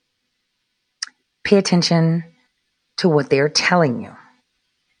pay attention to what they're telling you.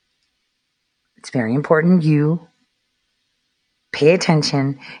 It's very important you pay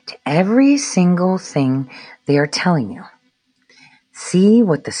attention to every single thing they are telling you. See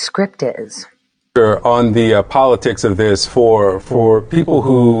what the script is. On the politics of this, for people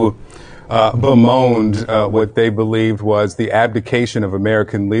who bemoaned what they believed was the abdication of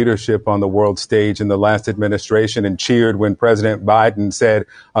American leadership on the world stage in the last administration and cheered when President Biden said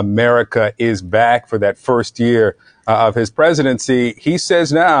America is back for that first year of his presidency. He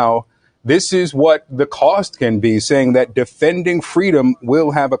says now this is what the cost can be, saying that defending freedom will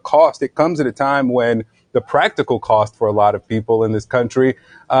have a cost. It comes at a time when the practical cost for a lot of people in this country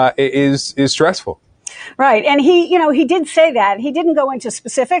is stressful. Right. And he did say that. He didn't go into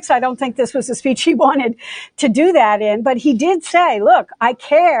specifics. I don't think this was a speech he wanted to do that in, but he did say, look, I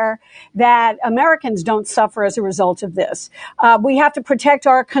care that Americans don't suffer as a result of this. We have to protect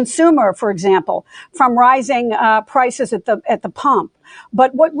our consumer, for example, from rising prices at the pump.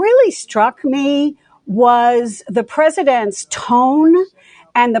 But what really struck me was the president's tone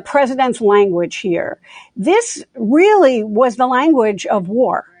and the president's language here. This really was the language of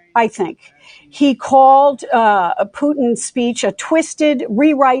war, I think. He called Putin's speech a twisted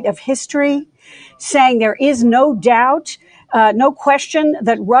rewrite of history, saying there is no doubt, no question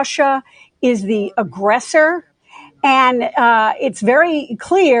that Russia is the aggressor. And it's very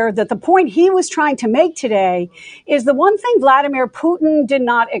clear that the point he was trying to make today is the one thing Vladimir Putin did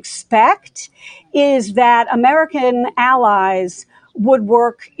not expect is that American allies would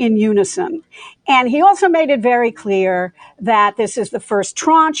work in unison. And he also made it very clear that this is the first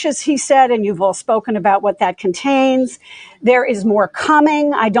tranche, as he said, and you've all spoken about what that contains. There is more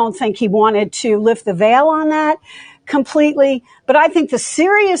coming. I don't think he wanted to lift the veil on that completely. But I think the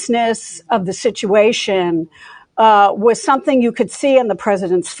seriousness of the situation was something you could see in the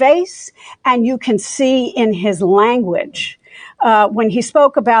president's face, and you can see in his language. When he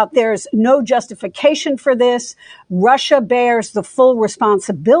spoke about there's no justification for this, Russia bears the full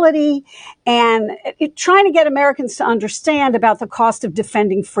responsibility, and trying to get Americans to understand about the cost of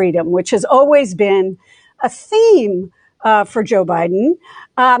defending freedom, which has always been a theme for Joe Biden.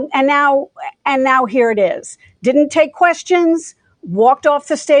 And now here it is. Didn't take questions, walked off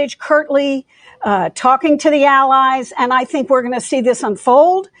the stage curtly, talking to the allies. And I think we're going to see this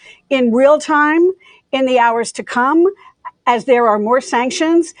unfold in real time in the hours to come, as there are more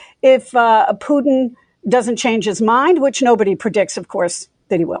sanctions if Putin doesn't change his mind, which nobody predicts, of course,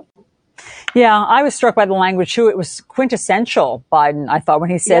 that he will. Yeah, I was struck by the language, too. It was quintessential Biden, I thought, when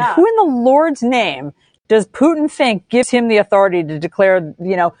he said, who in the Lord's name does Putin think gives him the authority to declare,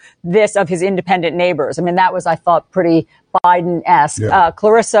 this of his independent neighbors? I mean, that was, I thought, pretty Biden-esque. Yeah.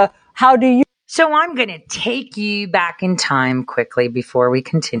 Clarissa, how do you... So I'm going to take you back in time quickly before we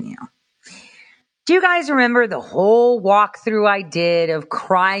continue. Do you guys remember the whole walkthrough I did of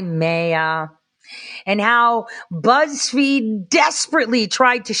Crimea and how BuzzFeed desperately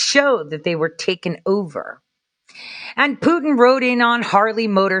tried to show that they were taken over? And Putin rode in on Harley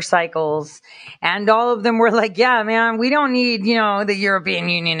motorcycles, and all of them were like, yeah, man, we don't need, the European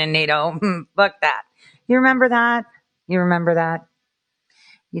Union and NATO. Fuck that. You remember that? You remember that?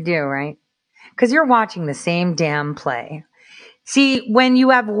 You do, right? Because you're watching the same damn play. See, when you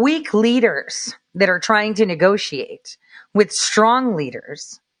have weak leaders that are trying to negotiate with strong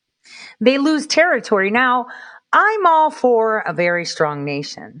leaders, they lose territory. Now, I'm all for a very strong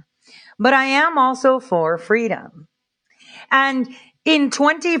nation, but I am also for freedom. And in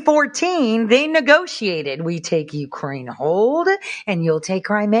 2014, they negotiated, we take Ukraine hold and you'll take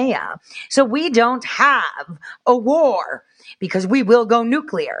Crimea. So we don't have a war because we will go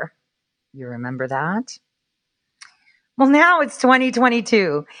nuclear. You remember that? Well, now it's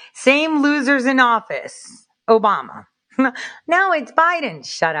 2022. Same losers in office. Obama. Now it's Biden.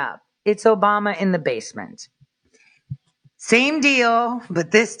 Shut up. It's Obama in the basement. Same deal,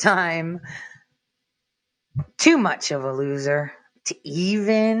 but this time, too much of a loser to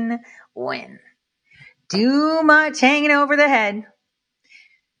even win. Too much hanging over the head.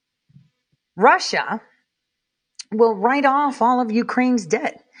 Russia will write off all of Ukraine's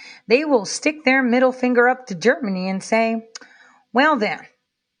debt. They will stick their middle finger up to Germany and say, well then,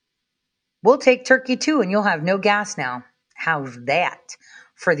 we'll take Turkey too and you'll have no gas now. How's that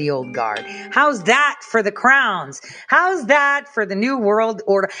for the old guard? How's that for the crowns? How's that for the new world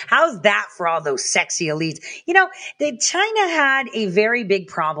order? How's that for all those sexy elites? China had a very big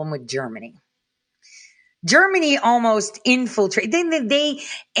problem with Germany. Germany almost infiltrated. They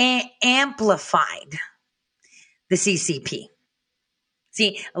amplified the CCP.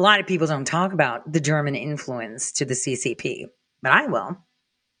 See, a lot of people don't talk about the German influence to the CCP, but I will.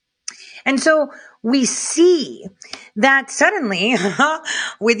 And so we see that suddenly,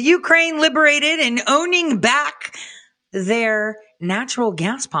 with Ukraine liberated and owning back their natural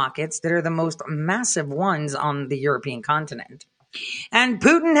gas pockets that are the most massive ones on the European continent, and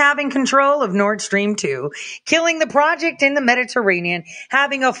Putin having control of Nord Stream 2, killing the project in the Mediterranean,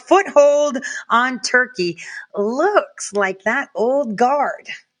 having a foothold on Turkey, looks like that old guard,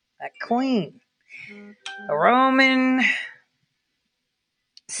 that queen, the Roman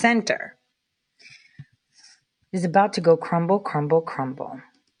center, is about to go crumble, crumble, crumble.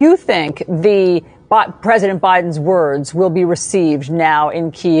 You think the President Biden's words will be received now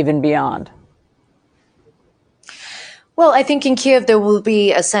in Kyiv and beyond? Well, I think in Kyiv there will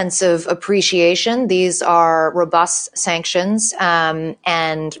be a sense of appreciation. These are robust sanctions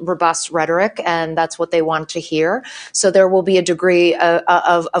and robust rhetoric, and that's what they want to hear. So there will be a degree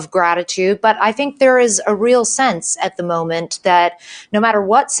of gratitude. But I think there is a real sense at the moment that no matter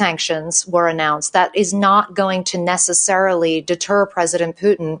what sanctions were announced, that is not going to necessarily deter President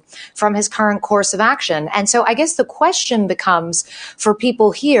Putin from his current course of action. And so I guess the question becomes for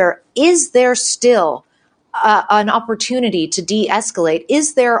people here, is there still an opportunity to de-escalate?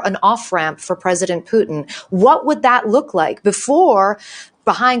 Is there an off-ramp for President Putin? What would that look like before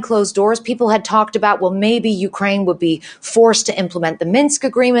behind closed doors, people had talked about, well, maybe Ukraine would be forced to implement the Minsk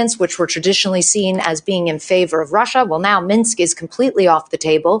agreements, which were traditionally seen as being in favor of Russia. Well, now Minsk is completely off the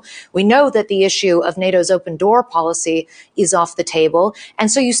table. We know that the issue of NATO's open door policy is off the table.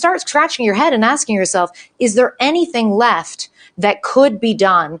 And so you start scratching your head and asking yourself, is there anything left that could be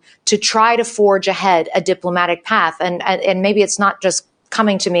done to try to forge ahead a diplomatic path? And maybe it's not just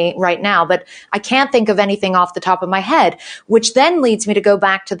coming to me right now, but I can't think of anything off the top of my head, which then leads me to go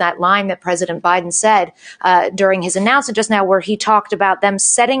back to that line that President Biden said during his announcement just now, where he talked about them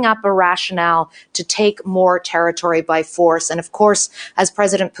setting up a rationale to take more territory by force. And of course, as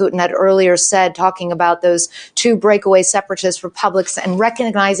President Putin had earlier said, talking about those two breakaway separatist republics and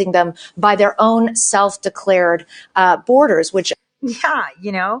recognizing them by their own self-declared borders, which... Yeah,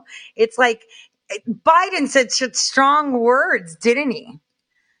 you know, it's like Biden said such strong words, didn't he?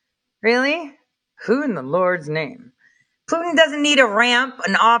 Really? Who in the Lord's name? Putin doesn't need a ramp,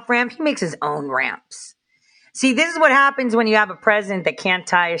 an off-ramp. He makes his own ramps. See, this is what happens when you have a president that can't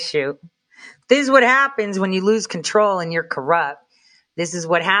tie a shoe. This is what happens when you lose control and you're corrupt. This is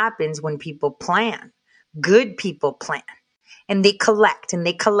what happens when people plan. Good people plan. And they collect and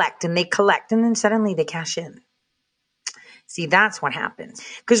they collect and they collect. And then suddenly they cash in. See, that's what happens.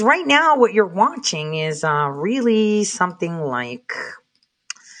 Because right now what you're watching is really something like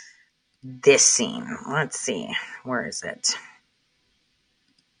this scene. Let's see. Where is it?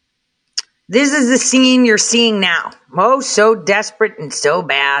 This is the scene you're seeing now. Oh, so desperate and so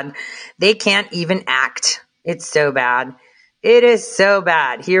bad. They can't even act. It's so bad. It is so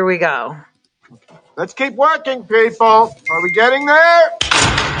bad. Here we go. Let's keep working, people. Are we getting there?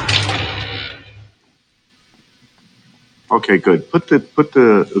 Okay, good. Put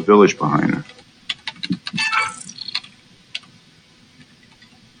the village behind her.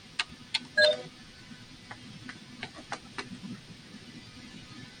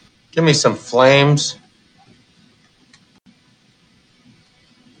 Give me some flames.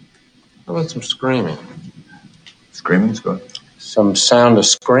 How about some screaming? Screaming's good. Some sound of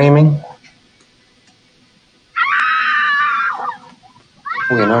screaming.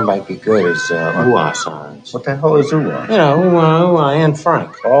 Well, you know, might be good is ooh-ah sounds. What the hell is ooh-ah? You know, ooh-ah, Anne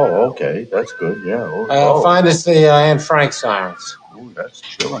Frank. Oh, okay. That's good, yeah. Find us the Anne Frank sirens. Ooh, that's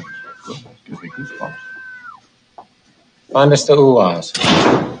chilling. Good. That gives me goosebumps. Find us the ooh-ahs.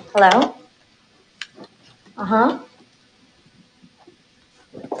 Hello? Uh-huh.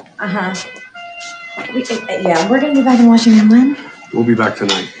 Uh-huh. Yeah, we're going to be back in Washington when? We'll be back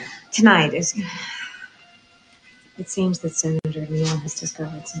tonight. Tonight. It seems that Senator Neal has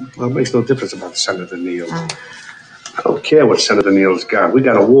discovered something. Well, it makes no difference about Senator Neal. I don't care what Senator Neal's got. We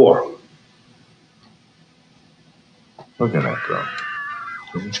got a war. Look at that girl.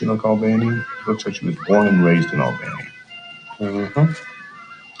 Doesn't she look Albanian? Looks like she was born and raised in Albania. Mm-hmm.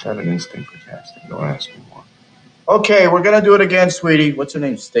 Got an instinct for casting. Don't ask me more. Okay, we're going to do it again, sweetie. What's her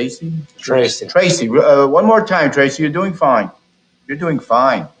name? Stacy? Tracy. Tracy. One more time, Tracy. You're doing fine. You're doing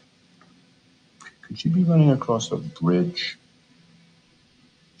fine. Could she be running across a bridge?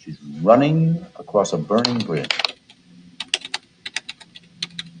 She's running across a burning bridge.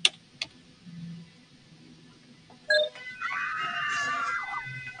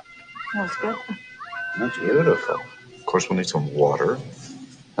 That's good. That's beautiful. Of course, we'll need some water.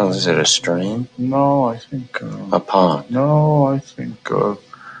 Oh, is it a stream? No, I think... a pond? No, I think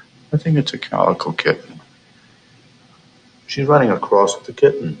it's a calico kitten. She's running across with the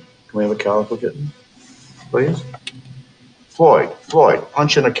kitten. Can we have a calico kitten? Please? Floyd,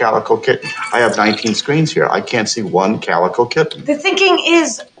 punch in a calico kitten. I have 19 screens here. I can't see one calico kitten. The thinking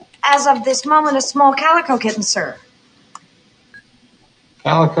is, as of this moment, a small calico kitten, sir.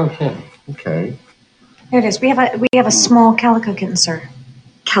 Calico kitten. Okay. Here it is. We have a small calico kitten, sir.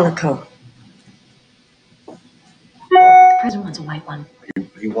 Calico. The president wants a white one.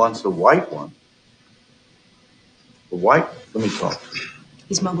 He wants the white one. The white? Let me talk.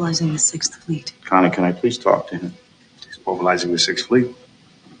 He's mobilizing the 6th Fleet. Connie, can I please talk to him? He's mobilizing the 6th Fleet.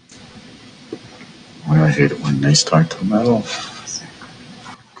 Well, I hate it when they start to meddle.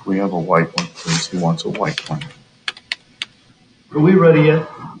 Can we have a white one, please? He wants a white one. Are we ready yet?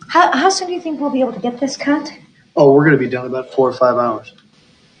 How soon do you think we'll be able to get this cut? Oh, we're going to be done in about 4 or 5 hours.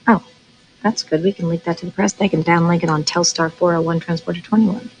 Oh, that's good. We can leak that to the press. They can downlink it on Telstar 401 Transporter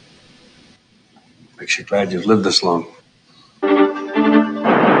 21. Makes you glad you've lived this long.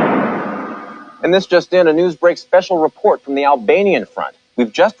 And this just in, a Newsbreak special report from the Albanian front.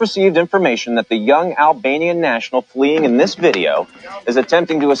 We've just received information that the young Albanian national fleeing in this video is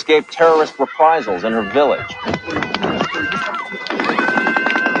attempting to escape terrorist reprisals in her village.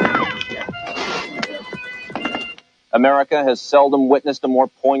 America has seldom witnessed a more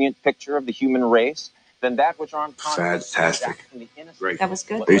poignant picture of the human race than that which Armed Conflict. Fantastic. Great. That was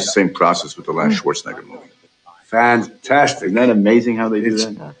good. They used the same process with the last Schwarzenegger movie. Fantastic. Isn't that amazing how they do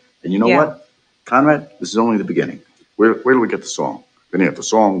that? And you know what, Conrad? This is only the beginning. Where do we get the song? Then you have the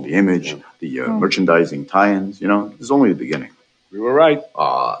song, the image, the merchandising tie-ins. You know, this is only the beginning. We were right.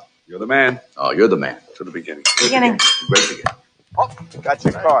 You're the man. Oh, you're the man. To the beginning. Beginning. Great beginning. Oh, got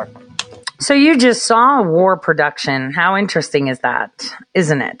your car. So you just saw a war production. How interesting is that,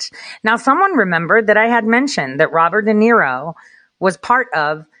 isn't it? Now, someone remembered that I had mentioned that Robert De Niro was part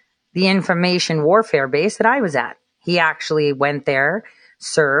of the information warfare base that I was at. He actually went there,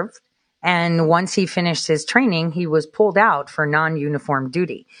 served, and once he finished his training, he was pulled out for non-uniform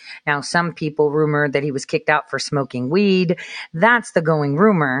duty. Now, some people rumored that he was kicked out for smoking weed. That's the going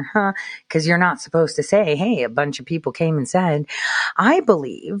rumor, huh? Because you're not supposed to say, hey, a bunch of people came and said, I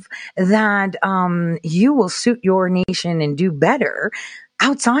believe that you will suit your nation and do better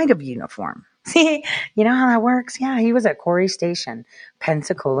outside of uniform. See, you know how that works? Yeah, he was at Corey Station,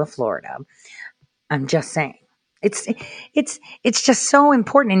 Pensacola, Florida. I'm just saying. It's just so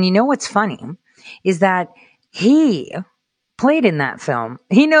important. And you know what's funny is that he played in that film.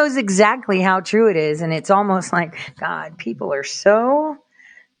 He knows exactly how true it is. And it's almost like, God, people are so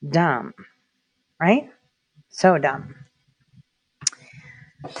dumb, right? So dumb.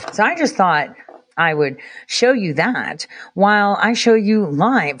 So I just thought I would show you that while I show you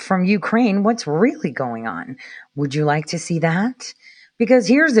live from Ukraine what's really going on. Would you like to see that? Because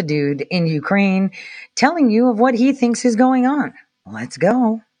here's a dude in Ukraine telling you of what he thinks is going on. Let's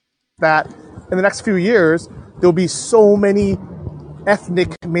go. That in the next few years, there'll be so many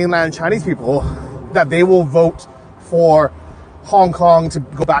ethnic mainland Chinese people that they will vote for Hong Kong to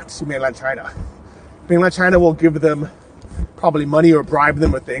go back to mainland China. Mainland China will give them probably money or bribe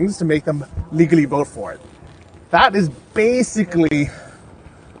them with things to make them legally vote for it. That is basically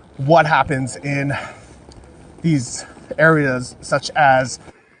what happens in these areas such as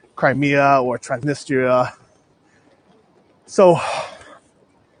Crimea or Transnistria. So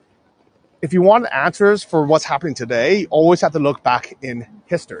if you want answers for what's happening today, you always have to look back in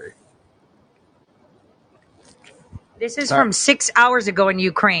history. This is from 6 hours ago in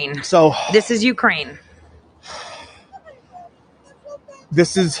Ukraine. So this is Ukraine.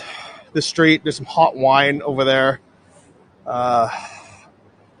 This is the street. There's some hot wine over there.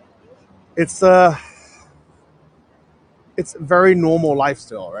 It's a very normal life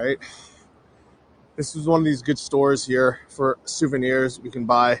still, right? This is one of these good stores here for souvenirs. We can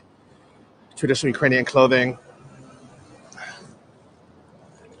buy traditional Ukrainian clothing.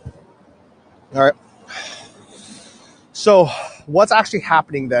 All right. So what's actually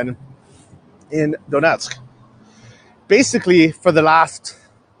happening then in Donetsk? Basically, for the last,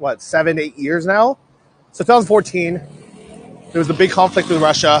 7-8 years now? So 2014, there was a big conflict with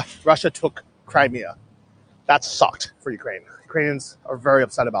Russia. Russia took Crimea. That sucked for Ukraine. Ukrainians are very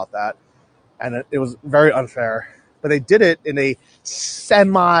upset about that. And it was very unfair. But they did it in a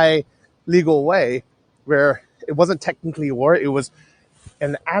semi-legal way where it wasn't technically a war. It was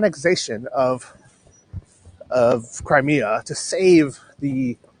an annexation of Crimea to save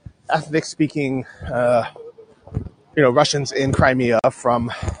the ethnic-speaking Russians in Crimea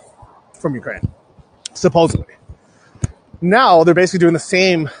from Ukraine, supposedly. Now they're basically doing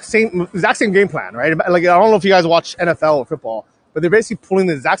the exact same game plan, right? Like, I don't know if you guys watch NFL or football, but they're basically pulling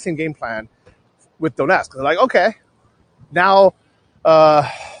the exact same game plan with Donetsk. They're like, okay, now, the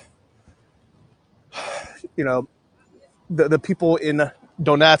people in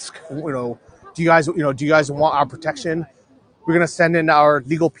Donetsk, do you guys want our protection? We're going to send in our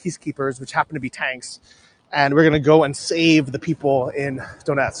legal peacekeepers, which happen to be tanks, and we're going to go and save the people in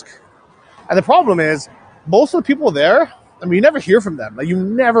Donetsk. And the problem is, most of the people there, you never hear from them. Like, you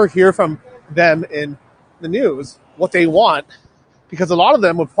never hear from them in the news what they want, because a lot of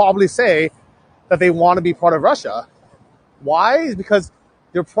them would probably say that they want to be part of Russia. Why? Because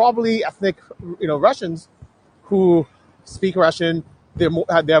they're probably ethnic, Russians who speak Russian. They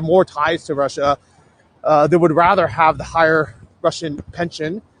have more ties to Russia. They would rather have the higher Russian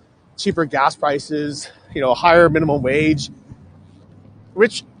pension, cheaper gas prices, higher minimum wage,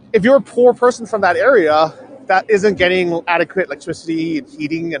 which, if you're a poor person from that area that isn't getting adequate electricity and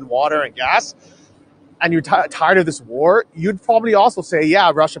heating and water and gas, and you're tired of this war, you'd probably also say,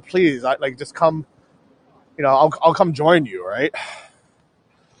 yeah, Russia, please, just come, I'll come join you, right?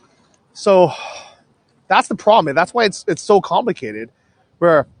 So that's the problem. And that's why it's so complicated,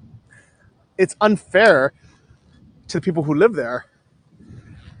 where it's unfair to the people who live there.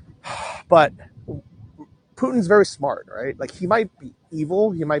 But Putin's very smart, right? Like, he might be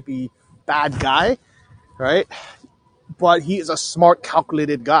evil, he might be bad guy, right? but he is a smart,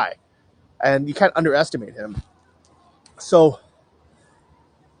 calculated guy, and you can't underestimate him. So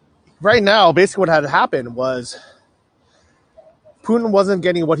right now, basically what had happened was Putin wasn't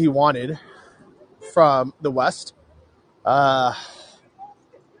getting what he wanted from the West.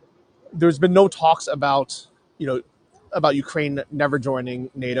 There's been no talks about, about Ukraine never joining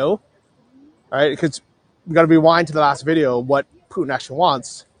NATO, right? Because we got to rewind to the last video, what Putin actually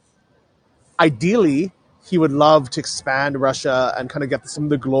wants. Ideally, he would love to expand Russia and kind of get some of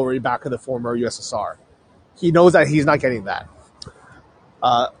the glory back of the former USSR. He knows that he's not getting that.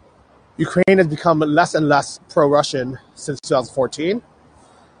 Ukraine has become less and less pro-Russian since 2014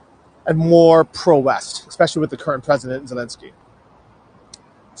 and more pro-West, especially with the current president, Zelensky.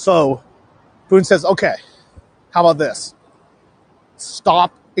 So Putin says, okay, how about this?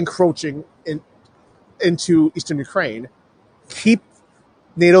 Stop encroaching into eastern Ukraine. Keep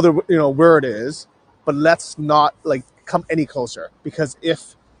NATO where it is, but let's not come any closer, because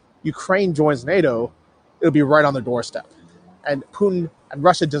if Ukraine joins NATO, it'll be right on their doorstep. And Putin and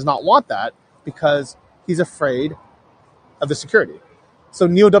Russia does not want that because he's afraid of the security. So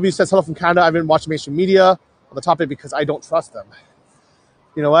Neo W says, hello from Canada. I've been watching mainstream media on the topic because I don't trust them.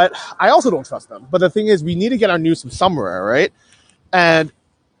 You know what? I also don't trust them. But the thing is, we need to get our news from somewhere, right? And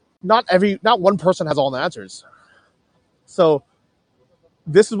not one person has all the answers. So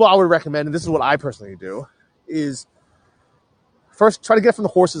this is what I would recommend, and this is what I personally do, is first try to get it from the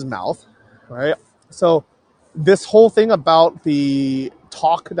horse's mouth, right? So this whole thing about the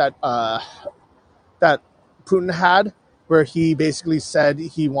talk that that Putin had, where he basically said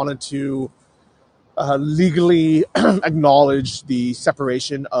he wanted to legally acknowledge the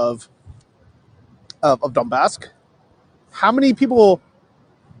separation of Donbass. How many people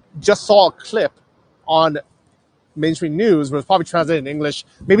just saw a clip on mainstream news, where it's probably translated in English,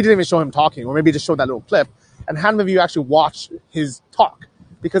 maybe didn't even show him talking, or maybe just showed that little clip, and how many of you actually watched his talk?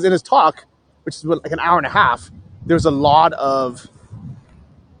 Because in his talk, which is like an hour and a half, there's a lot of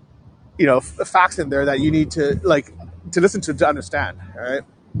facts in there that you need to listen to understand. All right.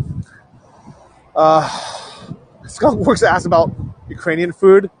 Skunk Works asked about Ukrainian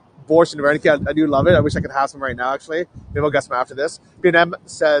food, borscht and vareniki. I do love it. I wish I could have some right now, actually. Maybe I'll get some after this. BNM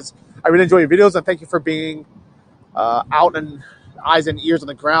says, I really enjoy your videos, and thank you for being out and eyes and ears on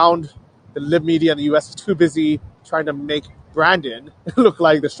the ground. The lib media in the U.S. is too busy trying to make Brandon look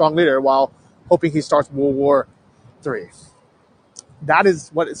like the strong leader while hoping he starts World War III. That is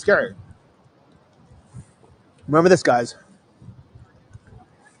what is scary. Remember this, guys.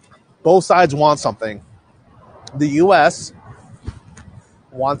 Both sides want something. The U.S.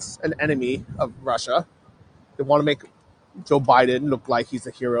 wants an enemy of Russia. They want to make Joe Biden look like he's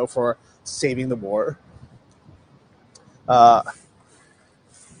a hero for saving the war.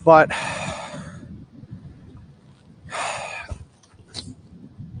 But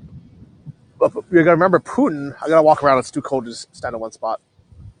you gotta remember, Putin, I gotta walk around, it's too cold to just stand in one spot.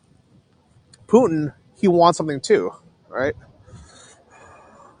 Putin, he wants something too, right?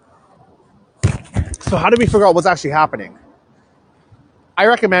 So how do we figure out what's actually happening? I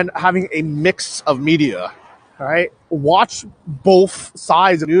recommend having a mix of media, all right? Watch both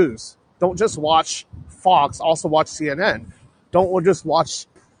sides of the news. Don't just watch Fox, also watch CNN. Don't just watch,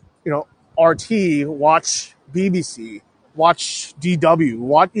 RT, watch BBC, watch DW,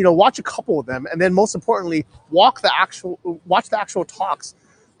 watch a couple of them, and then most importantly, watch the actual talks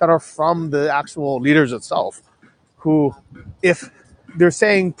that are from the actual leaders itself, who, if they're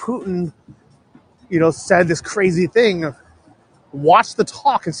saying Putin, said this crazy thing, watch the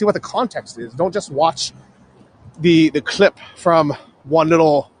talk and see what the context is. Don't just watch the clip from one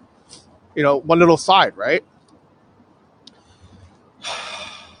little side, right?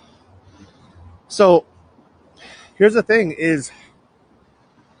 So here's the thing is,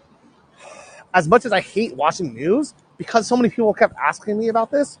 as much as I hate watching news, because so many people kept asking me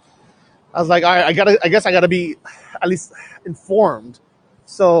about this, I was like, all right, I guess I gotta be at least informed.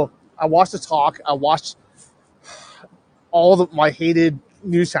 So I watched the talk, I watched all my hated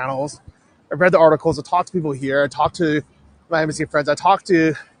news channels, I read the articles, I talked to people here, I talked to my embassy friends, I talked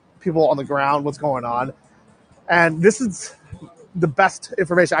to people on the ground, what's going on. And this is the best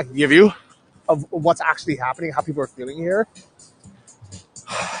information I can give you of what's actually happening, how people are feeling here.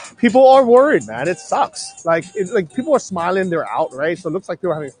 People are worried, man. It sucks. People are smiling, they're out, right? So it looks like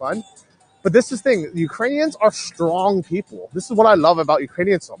people are having fun. But this is the thing, Ukrainians are strong people. This is what I love about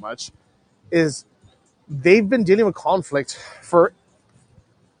Ukrainians so much, is they've been dealing with conflict for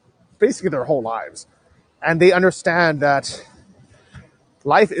basically their whole lives. And they understand that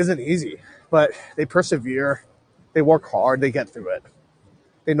life isn't easy, but they persevere, they work hard, they get through it.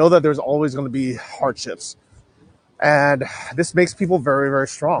 They know that there's always going to be hardships. And this makes people very, very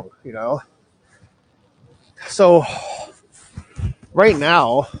strong, you know? So right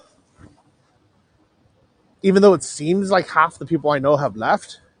now, even though it seems like half the people I know have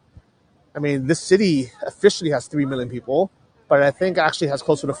left, I mean, this city officially has 3 million people, but I think actually has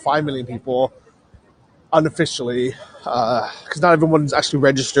closer to 5 million people unofficially, because not everyone's actually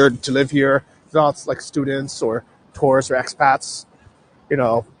registered to live here. It's not like students or tourists or expats. You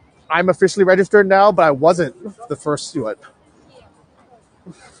know, I'm officially registered now, but I wasn't the first, two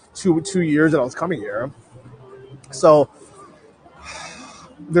years that I was coming here. So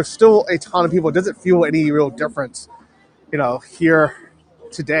there's still a ton of people. It doesn't feel any real difference, you know, here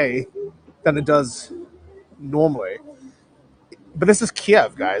today than it does normally. But this is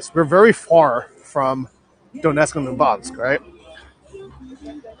Kiev, guys. We're very far from Donetsk and Luhansk, right?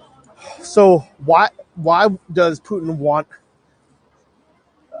 So why does Putin want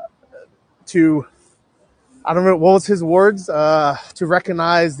to, I don't know, what was his words, to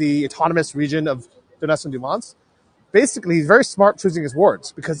recognize the autonomous region of Donetsk and Luhansk? Basically, he's very smart choosing his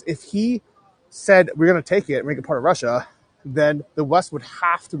words, because if he said we're going to take it and make it part of Russia, then the West would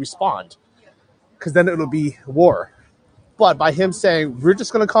have to respond, because then it would be war. But by him saying we're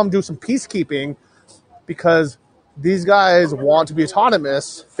just going to come do some peacekeeping because these guys want to be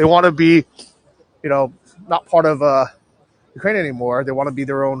autonomous, they want to be, you know, not part of Ukraine anymore, they want to be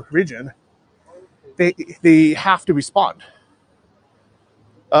their own region, they have to respond.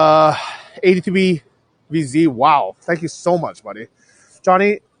 83 VZ, wow. Thank you so much, buddy.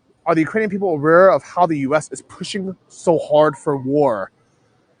 Johnny, are the Ukrainian people aware of how the U.S. is pushing so hard for war?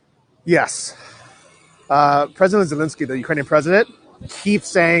 Yes. President Zelensky, the Ukrainian president, keeps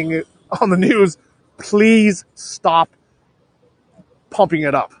saying on the news, please stop pumping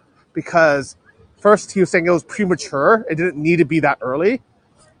it up. Because first he was saying it was premature. It didn't need to be that early.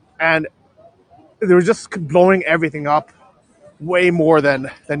 And they were just blowing everything up way more than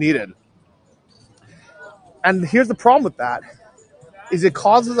needed. And here's the problem with that, is it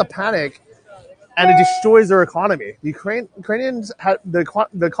causes a panic and it destroys their economy. The Ukrainians, the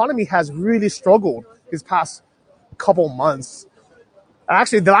economy has really struggled these past couple months.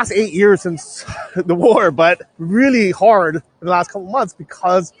 Actually, the last 8 years since the war, but really hard in the last couple months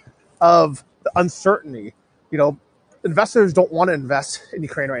because of the uncertainty. You know, investors don't want to invest in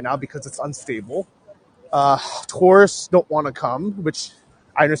Ukraine right now because it's unstable. Tourists don't want to come, which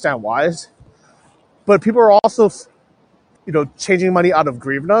I understand why. But people are also, you know, changing money out of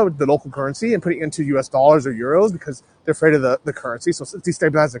hryvnia, the local currency, and putting it into US dollars or euros because they're afraid of the currency. So since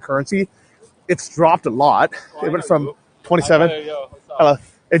destabilize the currency, it's dropped a lot. It went from 27.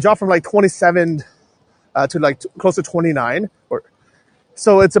 It dropped from like 27 to like close to 29.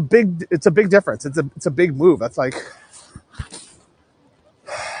 So it's a big difference. It's a big move. That's like,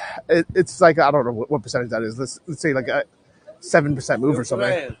 it's like, I don't know what percentage that is. Let's say like a 7% move or something.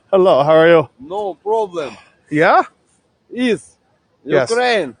 Ukraine. Hello, how are you? No problem. Yeah? Yes. Yes.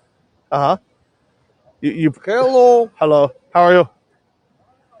 Ukraine. Uh-huh. You Hello. Hello. How are you?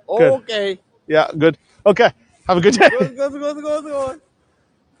 Good. Okay. Yeah, good. Okay. Have a good day. Good.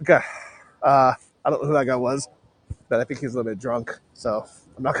 Okay. I don't know who that guy was, but I think he's a little bit drunk, so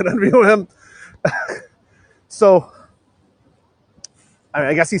I'm not going to interview him. So,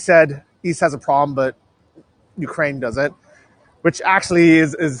 I guess he said East has a problem, but Ukraine doesn't, which actually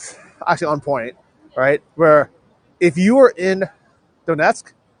is actually on point, right? Where if you are in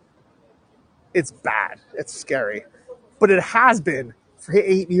Donetsk, it's bad. It's scary. But it has been for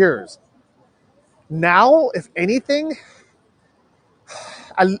 8 years. Now, if anything,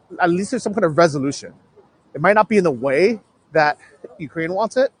 at least there's some kind of resolution. It might not be in the way that Ukraine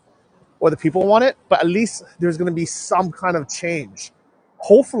wants it or the people want it, but at least there's going to be some kind of change.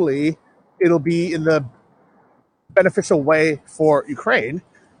 Hopefully, it'll be in the beneficial way for Ukraine.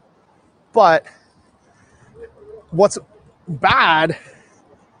 But what's bad,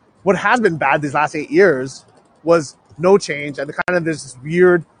 what has been bad these last 8 years was no change and kind of this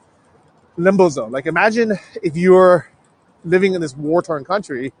weird limbo zone. Like imagine if you're living in this war-torn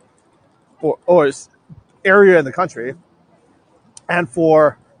country or area in the country, and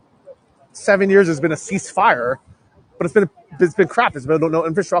for 7 years there's been a ceasefire, but it's been crap. There's been no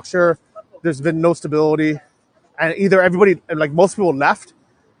infrastructure. There's been no stability, and either everybody, like most people left.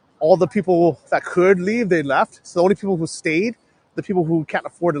 All the people that could leave, they left. So the only people who stayed, the people who can't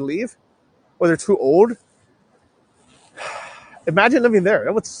afford to leave, or they're too old. Imagine living there.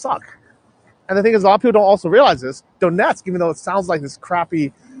 It would suck. And the thing is, a lot of people don't also realize this. Donetsk, even though it sounds like this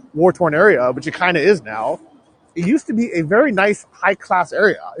crappy war-torn area, which it kind of is now, it used to be a very nice, high-class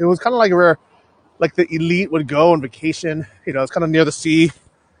area. It was kind of like where like the elite would go on vacation. You know, it's kind of near the sea,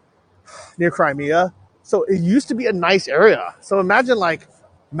 near Crimea. So it used to be a nice area. So imagine like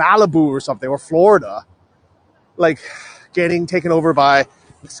Malibu or something, or Florida, like getting taken over by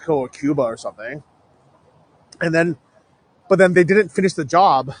Mexico or Cuba or something. But then they didn't finish the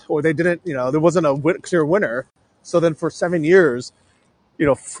job, or they didn't, there wasn't a clear winner. So then for 7 years,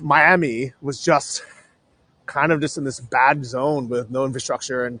 Miami was just kind of just in this bad zone with no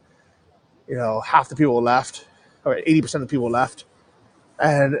infrastructure, and, half the people left, or 80% of the people left,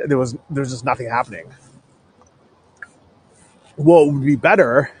 and there was just nothing happening. What would be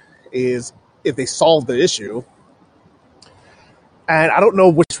better is if they solved the issue. And I don't know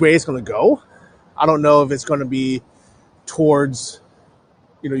which way it's going to go. I don't know if it's going to be towards,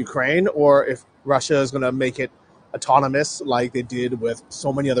 Ukraine, or if Russia is going to make it autonomous like they did with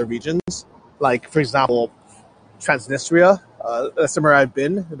so many other regions. Like, for example, Transnistria, that's somewhere I've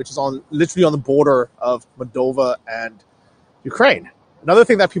been, which is literally on the border of Moldova and Ukraine. Another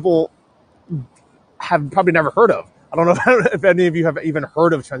thing that people have probably never heard of. I don't know if any of you have even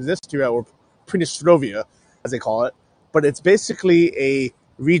heard of Transnistria, or Pridnestrovia, as they call it. But it's basically a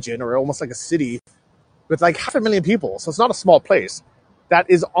region, or almost like a city, with like 500,000 people. So it's not a small place, that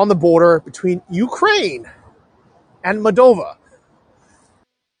is on the border between Ukraine and Moldova.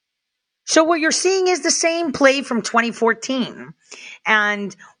 So what you're seeing is the same play from 2014.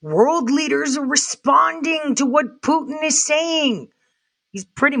 And world leaders are responding to what Putin is saying. He's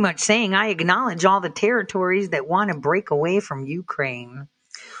pretty much saying, I acknowledge all the territories that want to break away from Ukraine.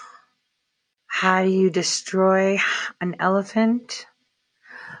 How do you destroy an elephant?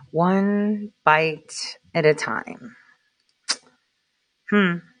 One bite at a time.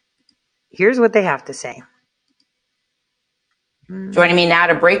 Here's what they have to say. Joining me now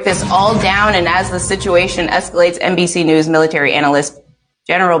to break this all down, and as the situation escalates, NBC News military analyst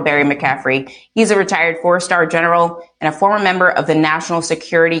General Barry McCaffrey. He's a retired 4-star general and a former member of the National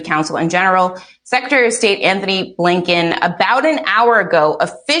Security Council. And General, Secretary of State Anthony Blinken, about an hour ago,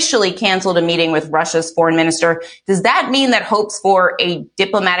 officially canceled a meeting with Russia's foreign minister. Does that mean that hopes for a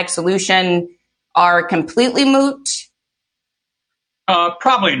diplomatic solution are completely moot?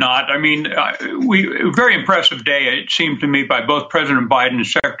 Probably not. I mean, very impressive day, it seemed to me, by both President Biden and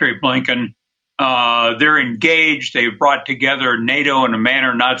Secretary Blinken. They're engaged. They've brought together NATO in a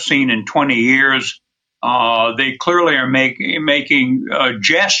manner not seen in 20 years. They clearly are making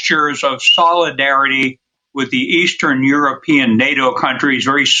gestures of solidarity with the Eastern European NATO countries,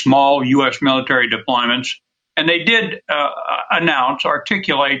 very small U.S. military deployments. And they did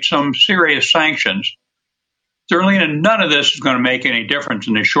articulate some serious sanctions. Certainly none of this is going to make any difference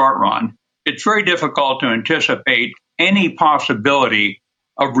in the short run. It's very difficult to anticipate any possibility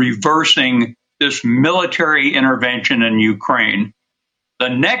of reversing this military intervention in Ukraine. The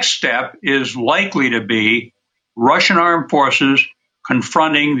next step is likely to be Russian armed forces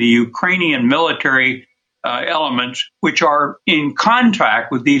confronting the Ukrainian military elements, which are in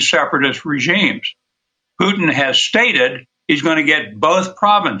contact with these separatist regimes. Putin has stated he's going to get both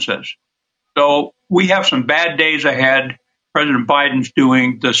provinces. So we have some bad days ahead. President Biden's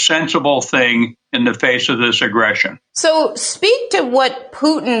doing the sensible thing in the face of this aggression. So speak to what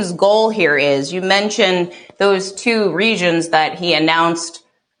Putin's goal here is. You mentioned those two regions that he announced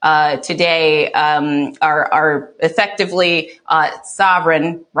today are effectively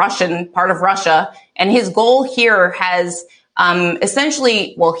sovereign Russian, part of Russia. And his goal here has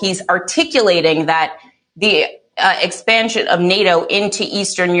essentially, he's articulating that the expansion of NATO into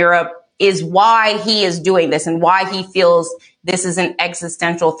Eastern Europe is why he is doing this and why he feels this is an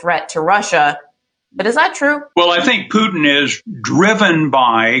existential threat to Russia. But is that true? Well, I think Putin is driven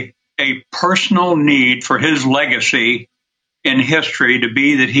by a personal need for his legacy in history to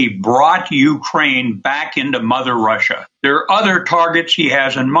be that he brought Ukraine back into Mother Russia. There are other targets he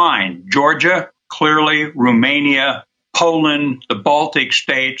has in mind. Georgia, clearly, Romania, Poland, the Baltic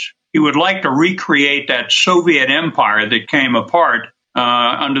states. He would like to recreate that Soviet empire that came apart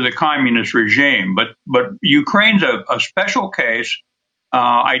under the communist regime. But Ukraine's a special case.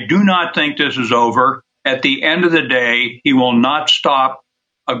 I do not think this is over. At the end of the day, he will not stop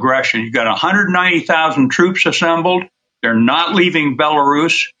aggression. You've got 190,000 troops assembled. They're not leaving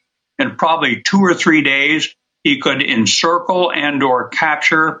Belarus. In probably 2 or 3 days, he could encircle and or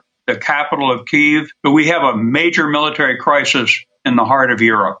capture the capital of Kyiv. But we have a major military crisis in the heart of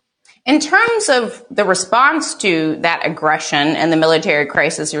Europe. In terms of the response to that aggression and the military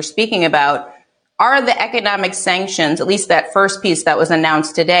crisis you're speaking about, are the economic sanctions, at least that first piece that was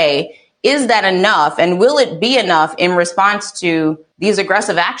announced today, is that enough? And will it be enough in response to these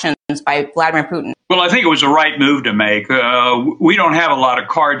aggressive actions by Vladimir Putin? Well, I think it was the right move to make. We don't have a lot of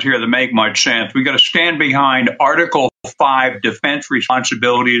cards here that make much sense. We got to stand behind Article 5 defense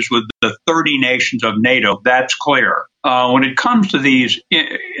responsibilities with the 30 nations of NATO. That's clear. When it comes to these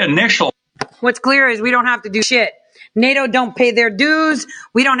initial... What's clear is we don't have to do shit. NATO don't pay their dues.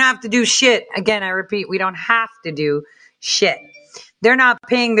 We don't have to do shit. Again, I repeat, we don't have to do shit. They're not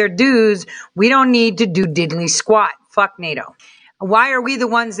paying their dues. We don't need to do diddly squat. Fuck NATO. Why are we the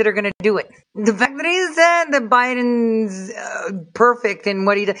ones that are going to do it? The fact that he said that Biden's perfect in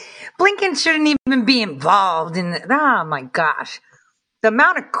what he does. Blinken shouldn't even be involved in the, oh my gosh. The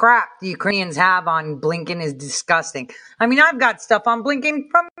amount of crap the Ukrainians have on Blinken is disgusting. I mean, I've got stuff on Blinken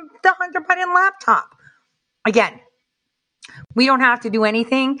from the Hunter Biden laptop. Again, we don't have to do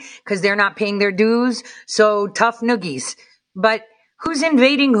anything because they're not paying their dues. So tough noogies. But who's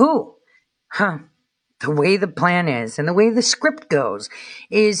invading who? The way the plan is and the way the script goes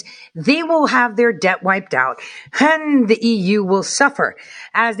is they will have their debt wiped out and the EU will suffer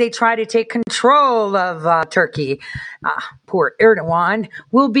as they try to take control of Turkey. Poor Erdogan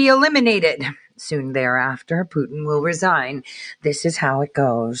will be eliminated. Soon thereafter, Putin will resign. This is how it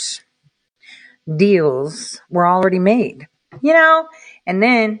goes. Deals were already made, and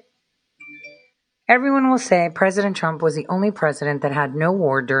then everyone will say President Trump was the only president that had no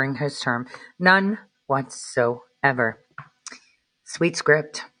war during his term. None whatsoever. Sweet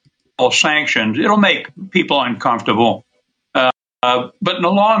script. Sanctions, it'll make people uncomfortable. But in the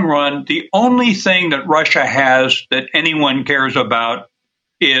long run, the only thing that Russia has that anyone cares about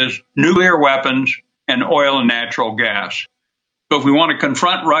is nuclear weapons and oil and natural gas. So if we want to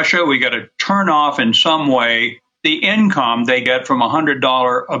confront Russia, we got to turn off in some way the income they get from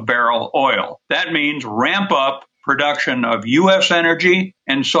 $100 a barrel oil. That means ramp up production of U.S. energy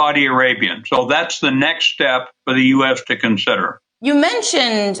and Saudi Arabian. So that's the next step for the U.S. to consider. You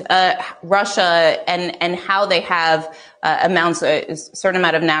mentioned Russia and how they have a certain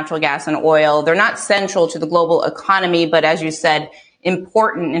amount of natural gas and oil. They're not central to the global economy, but as you said,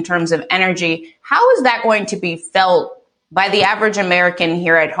 important in terms of energy. How is that going to be felt by the average American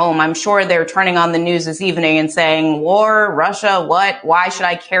here at home? I'm sure they're turning on the news this evening and saying, war, Russia, what? Why should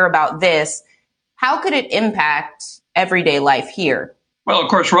I care about this? How could it impact everyday life here? Well, of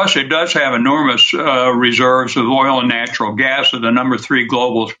course, Russia does have enormous reserves of oil and natural gas. They're the number 3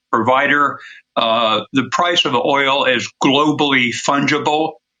 global provider. The price of oil is globally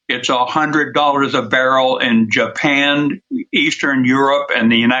fungible. It's $100 a barrel in Japan, Eastern Europe,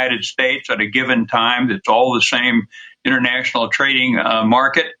 and the United States at a given time. It's all the same international trading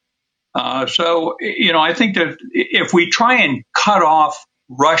market. So, I think that if we try and cut off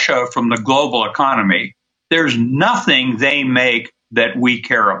Russia from the global economy, there's nothing they make that we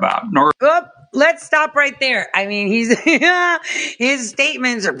care about. Let's stop right there. I mean, his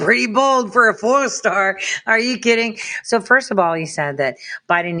statements are pretty bold for a 4-star. Are you kidding? So first of all, he said that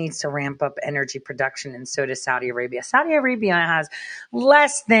Biden needs to ramp up energy production, and so does Saudi Arabia. Saudi Arabia has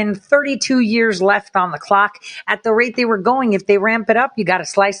less than 32 years left on the clock. At the rate they were going, if they ramp it up, you got to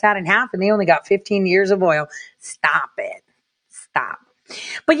slice that in half, and they only got 15 years of oil. Stop it. Stop.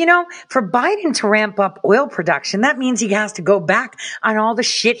 But for Biden to ramp up oil production, that means he has to go back on all the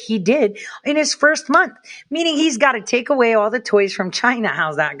shit he did in his first month, meaning he's got to take away all the toys from China.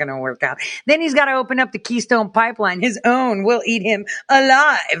 How's that going to work out? Then he's got to open up the Keystone Pipeline. His own will eat him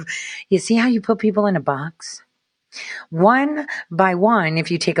alive. You see how you put people in a box? One by one, if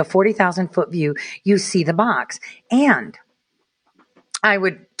you take a 40,000-foot view, you see the box. And I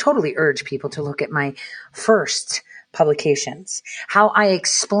would totally urge people to look at my first publications, how I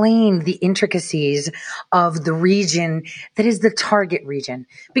explain the intricacies of the region that is the target region.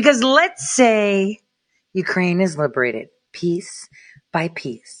 Because let's say Ukraine is liberated piece by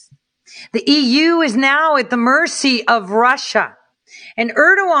piece. The EU is now at the mercy of Russia. And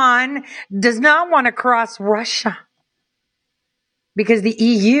Erdogan does not want to cross Russia because the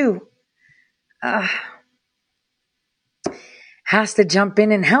EU has to jump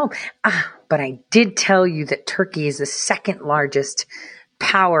in and help. But I did tell you that Turkey is the second largest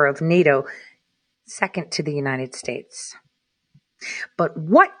power of NATO, second to the United States. But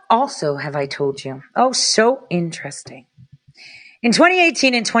what also have I told you? Oh, so interesting. In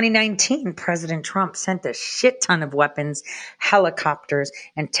 2018 and 2019, President Trump sent a shit ton of weapons, helicopters,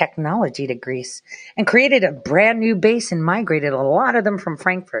 and technology to Greece and created a brand new base and migrated a lot of them from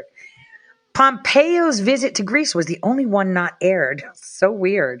Frankfurt. Pompeo's visit to Greece was the only one not aired. So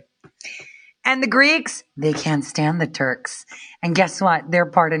weird. And the Greeks, they can't stand the Turks. And guess what? They're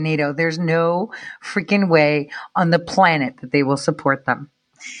part of NATO. There's no freaking way on the planet that they will support them.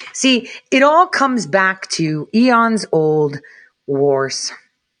 See, it all comes back to eons old wars.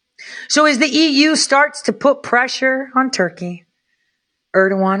 So as the EU starts to put pressure on Turkey,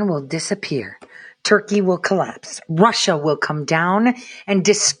 Erdogan will disappear. Turkey will collapse. Russia will come down and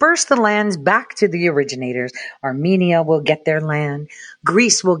disperse the lands back to the originators. Armenia will get their land.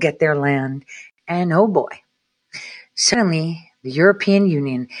 Greece will get their land. And oh boy, suddenly the European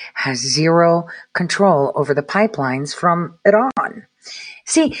Union has zero control over the pipelines from Iran.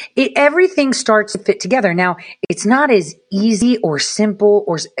 See, everything starts to fit together. Now, it's not as easy or simple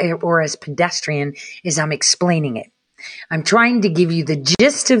or as pedestrian as I'm explaining it. I'm trying to give you the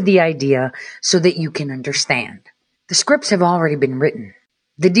gist of the idea so that you can understand. The scripts have already been written.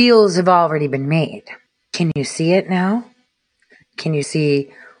 The deals have already been made. Can you see it now? Can you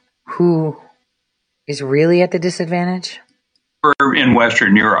see who is really at the disadvantage? In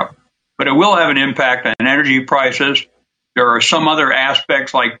Western Europe. But it will have an impact on energy prices. There are some other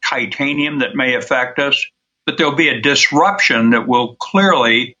aspects like titanium that may affect us, but there'll be a disruption that will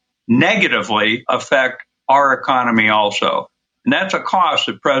clearly negatively affect our economy also. And that's a cost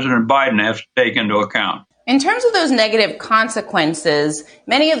that President Biden has to take into account. In terms of those negative consequences,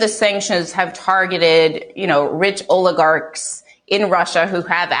 many of the sanctions have targeted, rich oligarchs in Russia who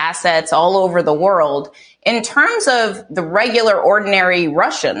have assets all over the world. In terms of the regular, ordinary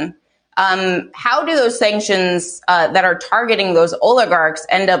Russian, how do those sanctions that are targeting those oligarchs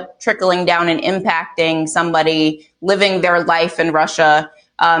end up trickling down and impacting somebody living their life in Russia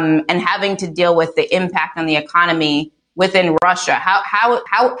and having to deal with the impact on the economy within Russia?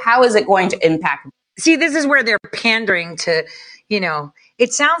 How is it going to impact? See, this is where they're pandering to,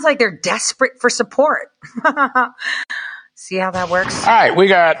 it sounds like they're desperate for support. See how that works? All right, we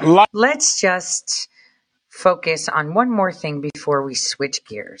got... Let's just focus on one more thing before we switch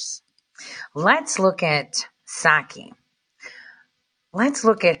gears. Let's look at Psaki. Let's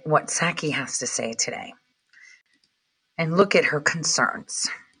look at what Psaki has to say today and look at her concerns.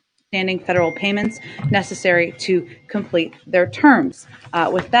 Standing federal payments necessary to complete their terms.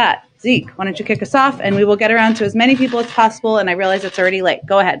 With that, Zeke, why don't you kick us off, and we will get around to as many people as possible, and I realize it's already late.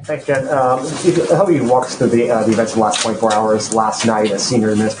 Go ahead. Thanks, Jen. How do you walk us through the events of the last 24 hours? Last night, a senior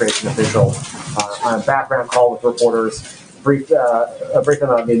administration official on a background call with reporters briefed them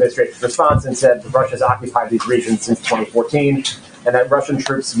on the administration's response and said that Russia's occupied these regions since 2014, and that Russian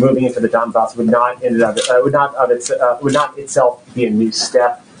troops moving into the Donbass would not itself be a new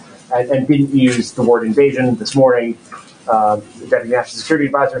step, and didn't use the word invasion. This morning, the Deputy National Security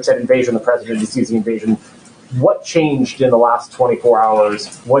Advisor said invasion. The president is using invasion. What changed in the last 24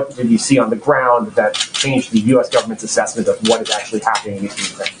 hours? What did you see on the ground that changed the U.S. government's assessment of what is actually happening in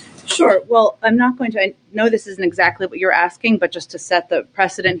Ukraine? Sure. Well, I'm not going to, I know this isn't exactly what you're asking, but just to set the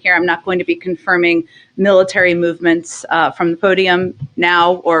precedent here, I'm not going to be confirming military movements from the podium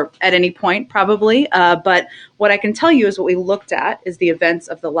now or at any point, probably. But what I can tell you is what we looked at is the events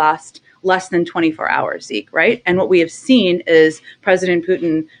of the last less than 24 hours, Zeke, right? And what we have seen is President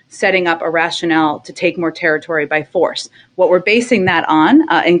Putin setting up a rationale to take more territory by force. What we're basing that on,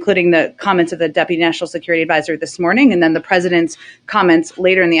 including the comments of the Deputy National Security Advisor this morning, and then the president's comments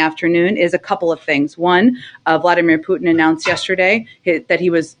later in the afternoon, is a couple of things. One, Vladimir Putin announced yesterday that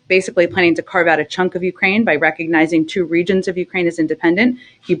he was basically planning to carve out a chunk of Ukraine by recognizing 2 regions of Ukraine as independent.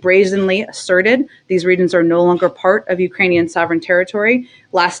 He brazenly asserted these regions are no longer part of Ukrainian sovereign territory.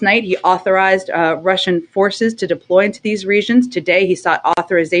 Last night, he authorized Russian forces to deploy into these regions. Today, he sought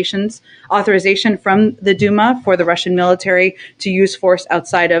authorization from the Duma for the Russian military to use force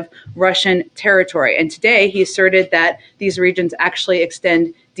outside of Russian territory. And today, he asserted that these regions actually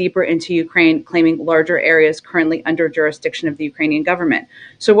extend deeper into Ukraine, claiming larger areas currently under jurisdiction of the Ukrainian government.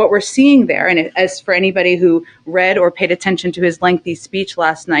 So what we're seeing there, and as for anybody who read or paid attention to his lengthy speech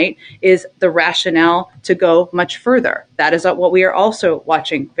last night, is the rationale to go much further. That is what we are also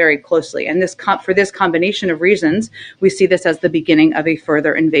watching very closely. And for this combination of reasons, we see this as the beginning of a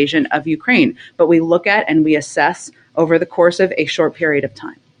further invasion of Ukraine. But we look at and we assess over the course of a short period of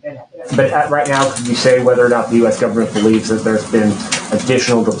time. But right now, can you say whether or not the U.S. government believes that there's been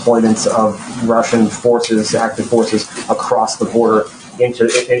additional deployments of Russian forces, active forces, across the border into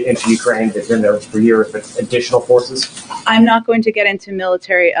Ukraine? They've been there for years, but additional forces? I'm not going to get into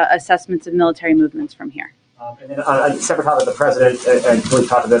military assessments of military movements from here. And then on a separate topic, the president, and we've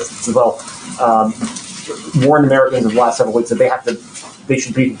talked about this as well, warned Americans in the last several weeks that they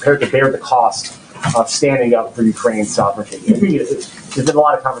should be prepared to bear the cost of standing up for Ukraine's sovereignty. There's been a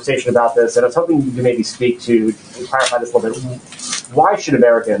lot of conversation about this, and I was hoping you could maybe speak to clarify this a little bit. Why should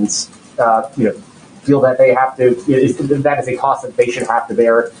Americans, feel that they have to? That is a cost that they should have to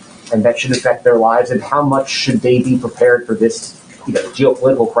bear, and that should affect their lives. And how much should they be prepared for this,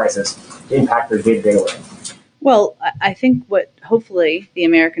 geopolitical crisis to impact their day-to-day life? Well, I think what hopefully the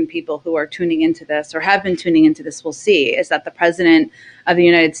American people who are tuning into this or have been tuning into this will see is that the President of the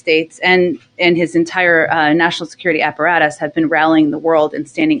United States and his entire national security apparatus have been rallying the world and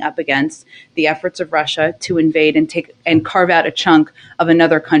standing up against the efforts of Russia to invade and take and carve out a chunk of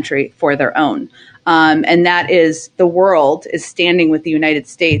another country for their own. And that is the world is standing with the United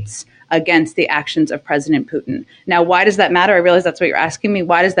States against the actions of President Putin. Now, why does that matter? I realize that's what you're asking me.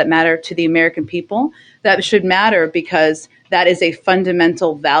 Why does that matter to the American people? That should matter because that is a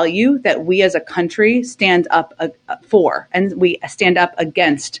fundamental value that we as a country stand up for, and we stand up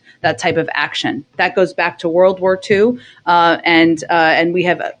against that type of action. That goes back to World War II, and we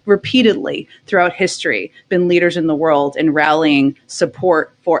have repeatedly throughout history been leaders in the world in rallying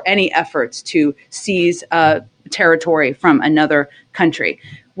support for any efforts to seize territory from another country.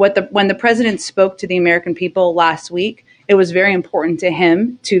 When the president spoke to the American people last week, it was very important to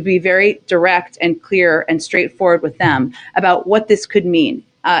him to be very direct and clear and straightforward with them about what this could mean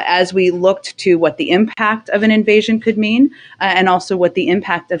as we looked to what the impact of an invasion could mean and also what the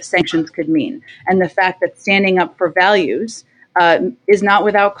impact of sanctions could mean. And the fact that standing up for values is not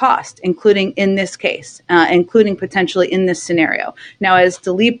without cost, including in this case, including potentially in this scenario. Now, as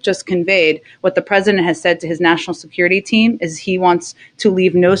Dileep just conveyed, what the president has said to his national security team is he wants to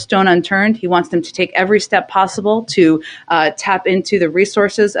leave no stone unturned. He wants them to take every step possible to tap into the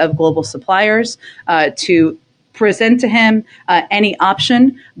resources of global suppliers, to present to him any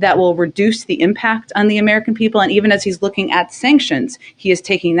option that will reduce the impact on the American people. And even as he's looking at sanctions, he is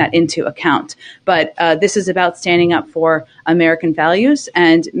taking that into account. But this is about standing up for American values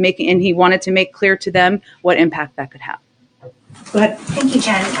and he wanted to make clear to them what impact that could have. Go ahead. Thank you,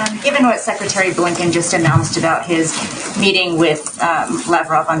 Jen. Given what Secretary Blinken just announced about his meeting with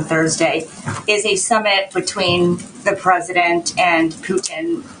Lavrov on Thursday, is a summit between the president and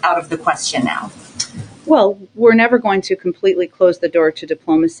Putin out of the question now? Well, we're never going to completely close the door to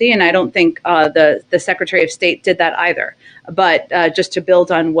diplomacy, and I don't think the Secretary of State did that either. But just to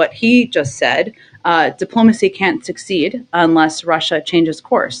build on what he just said, diplomacy can't succeed unless Russia changes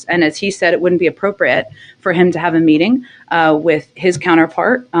course. And as he said, it wouldn't be appropriate for him to have a meeting with his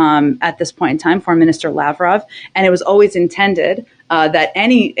counterpart at this point in time, Foreign Minister Lavrov. And it was always intended that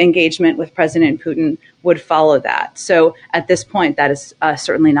any engagement with President Putin would follow that. So at this point, that is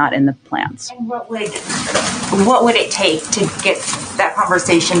certainly not in the plans. And what would it take to get that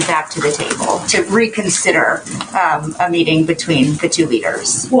conversation back to the table, to reconsider a meeting between the two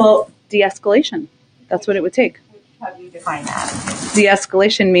leaders? Well, de-escalation. That's what it would take. How do you define that?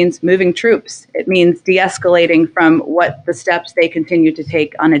 De-escalation means moving troops. It means de-escalating from what the steps they continue to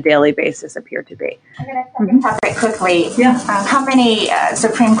take on a daily basis appear to be. I'm going to second topic quickly. Yeah. How many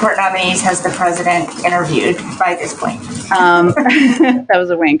Supreme Court nominees has the president interviewed by this point? That was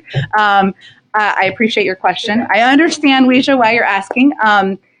a wink. I appreciate your question. I understand, Weijia, why you're asking.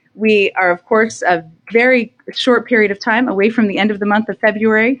 We are, of course, a very short period of time away from the end of the month of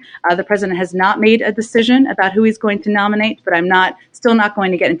February. The president has not made a decision about who he's going to nominate, but I'm still not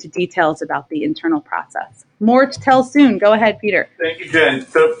going to get into details about the internal process. More to tell soon. Go ahead, Peter. Thank you, Jen.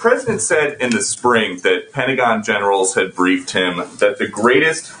 The president said in the spring that Pentagon generals had briefed him that the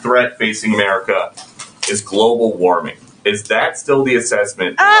greatest threat facing America is global warming. Is that still the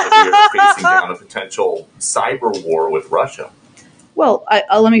assessment now that we are facing down a potential cyber war with Russia? Well,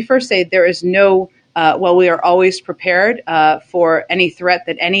 let me first say there is no, we are always prepared for any threat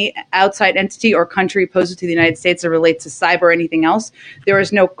that any outside entity or country poses to the United States that relates to cyber or anything else. There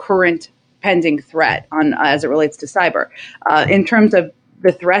is no current pending threat as it relates to cyber. In terms of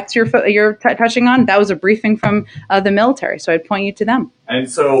the threats you're touching on, that was a briefing from the military, so I'd point you to them. And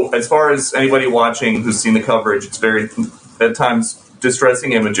so as far as anybody watching who's seen the coverage, it's very, at times,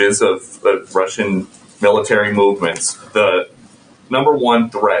 distressing images of Russian military movements. The number one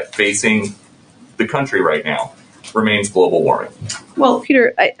threat facing the country right now remains global warming. Well,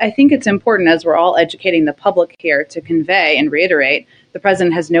 Peter, I think it's important, as we're all educating the public here, to convey and reiterate the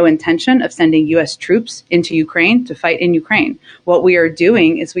president has no intention of sending U.S. troops into Ukraine to fight in Ukraine. What we are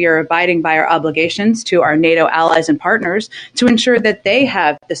doing is we are abiding by our obligations to our NATO allies and partners to ensure that they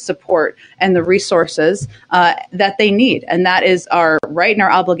have the support and the resources that they need. And that is our right and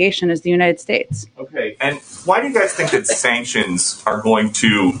our obligation as the United States. Okay. And why do you guys think that sanctions are going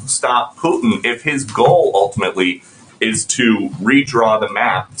to stop Putin if his goal ultimately is to redraw the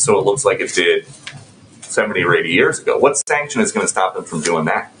map so it looks like it did 70 or 80 years ago. What sanction is going to stop him from doing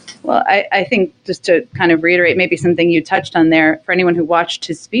that? Well, I think just to kind of reiterate maybe something you touched on there, for anyone who watched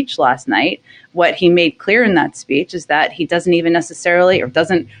his speech last night, what he made clear in that speech is that he doesn't even necessarily or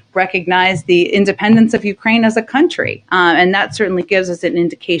doesn't recognize the independence of Ukraine as a country. And that certainly gives us an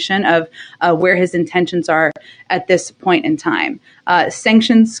indication of where his intentions are at this point in time.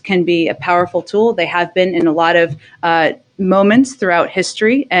 Sanctions can be a powerful tool. They have been in a lot of moments throughout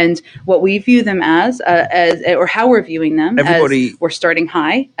history, and what we view them as or how we're viewing them as we're starting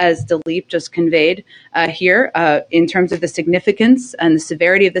high, as Dileep just conveyed here, in terms of the significance and the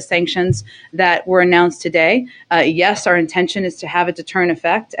severity of the sanctions that were announced today. Yes, our intention is to have a deterrent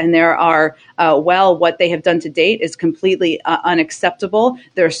effect, and there are, what they have done to date is completely unacceptable.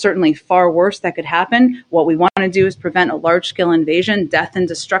 There's certainly far worse that could happen. What we want to do is prevent a large-scale invasion, death and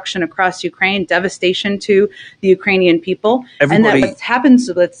destruction across Ukraine, devastation to the Ukrainian people. And that what happens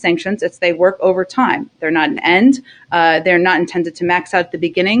with sanctions is they work over time. They're not an end. They're not intended to max out at the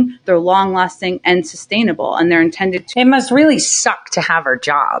beginning. They're long-lasting and sustainable, and they're intended to... It must really suck to have our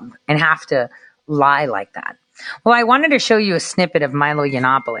job and have to lie like that. Well, I wanted to show you a snippet of Milo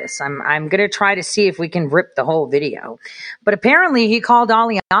Yiannopoulos. I'm going to try to see if we can rip the whole video. But apparently he called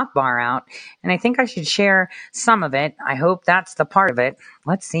Ali Akbar out, and I think I should share some of it. I hope that's the part of it.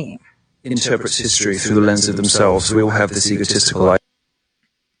 Let's see. Interprets history through the lens of themselves. We all have this egotistical idea.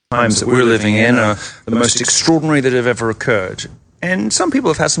 The times that we're living in are the most extraordinary that have ever occurred. And some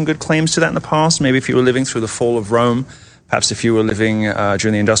people have had some good claims to that in the past. Maybe if you were living through the fall of Rome, perhaps if you were living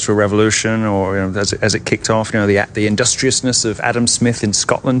during the Industrial Revolution, or as it kicked off, the industriousness of Adam Smith in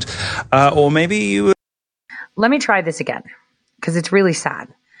Scotland, or maybe you were... Let me try this again, because it's really sad.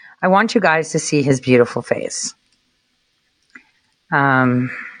 I want you guys to see his beautiful face.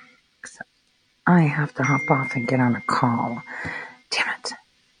 I have to hop off and get on a call. Damn it.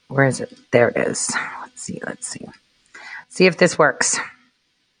 Where is it? There it is. Let's see. See if this works.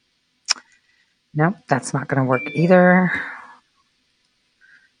 Nope, that's not going to work either.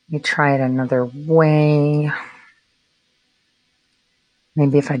 Let me try it another way.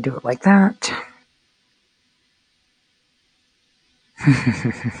 Maybe if I do it like that.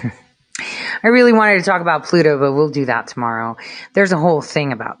 I really wanted to talk about Pluto, but we'll do that tomorrow. There's a whole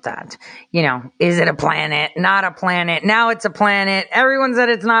thing about that. Is it a planet? Not a planet. Now it's a planet. Everyone said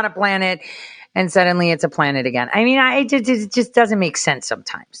it's not a planet. And suddenly it's a planet again. I mean, it just doesn't make sense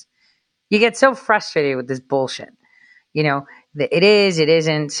sometimes. You get so frustrated with this bullshit. It is, it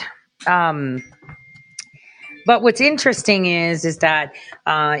isn't. But what's interesting is that,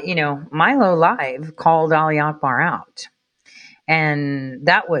 Milo Live called Ali Akbar out. And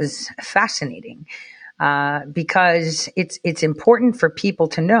that was fascinating because it's important for people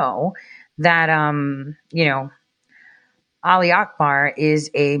to know that, Ali Akbar is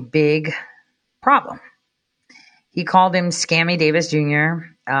a big problem. He called him Scammy Davis Jr.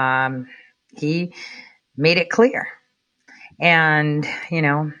 He made it clear. And,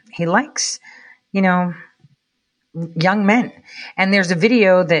 he likes, young men. And there's a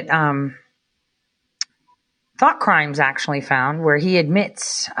video that Thought Crimes actually found where he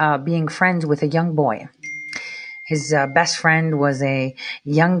admits being friends with a young boy. His best friend was a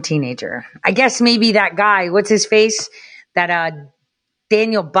young teenager. I guess maybe that guy, what's his face? That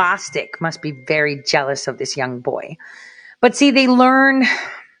Daniel Bostic must be very jealous of this young boy. But see, they learn.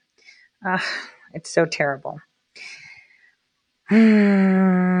 It's so terrible.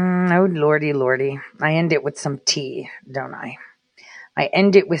 Oh, lordy, lordy. I end it with some tea, don't I? I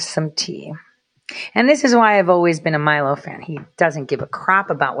end it with some tea. And this is why I've always been a Milo fan. He doesn't give a crap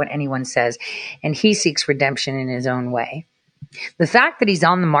about what anyone says, and he seeks redemption in his own way. The fact that he's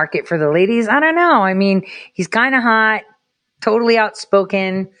on the market for the ladies, I don't know. I mean, he's kind of hot, totally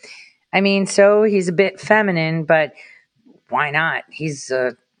outspoken. I mean, so he's a bit feminine, but why not? He's,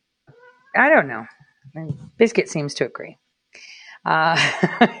 I don't know. Biscuit seems to agree.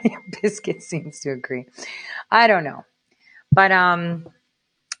 Biscuit seems to agree. I don't know. But,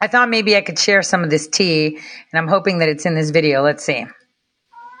 I thought maybe I could share some of this tea, and I'm hoping that it's in this video. Let's see.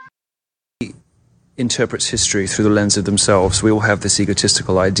 Interprets history through the lens of themselves. We all have this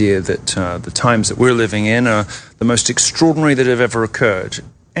egotistical idea that the times that we're living in are the most extraordinary that have ever occurred.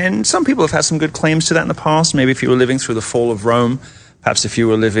 And some people have had some good claims to that in the past. Maybe if you were living through the fall of Rome, perhaps if you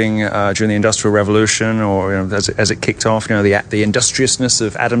were living during the Industrial Revolution, or as it kicked off, the industriousness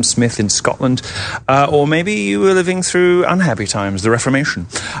of Adam Smith in Scotland, or maybe you were living through unhappy times, the Reformation.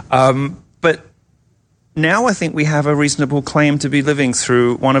 But now I think we have a reasonable claim to be living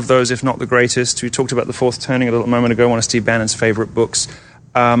through one of those, if not the greatest. We talked about The Fourth Turning a little moment ago, one of Steve Bannon's favorite books.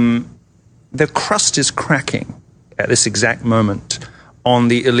 The crust is cracking at this exact moment on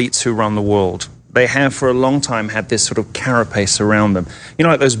the elites who run the world. They have for a long time had this sort of carapace around them. You know,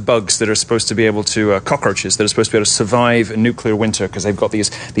 like those bugs that are supposed to be able to, cockroaches that are supposed to be able to survive a nuclear winter because they've got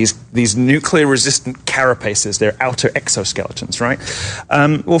these nuclear-resistant carapaces, their outer exoskeletons, right?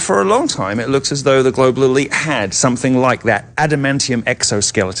 Well, for a long time, it looks as though the global elite had something like that adamantium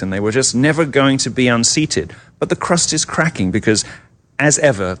exoskeleton. They were just never going to be unseated. But the crust is cracking because, as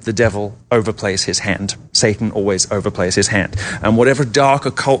ever, the devil overplays his hand. Satan always overplays his hand. And whatever dark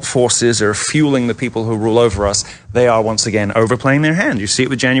occult forces are fueling the people who rule over us, they are once again overplaying their hand. You see it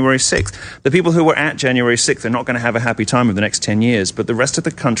with January 6th. The people who were at January 6th are not going to have a happy time over the next 10 years, but the rest of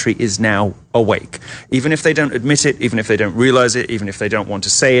the country is now awake. Even if they don't admit it, even if they don't realize it, even if they don't want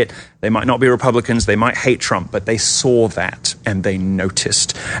to say it, they might not be Republicans, they might hate Trump, but they saw that and they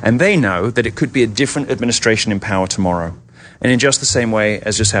noticed. And they know that it could be a different administration in power tomorrow. And in just the same way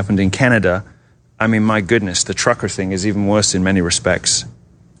as just happened in Canada, I mean, my goodness, the trucker thing is even worse in many respects.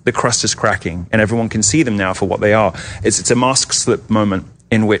 The crust is cracking, and everyone can see them now for what they are. It's a mask slip moment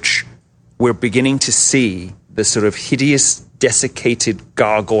in which we're beginning to see the sort of hideous, desiccated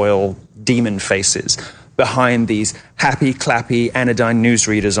gargoyle demon faces behind these happy, clappy, anodyne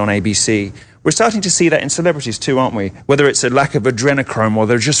newsreaders on ABC. We're starting to see that in celebrities too, aren't we? Whether it's a lack of adrenochrome or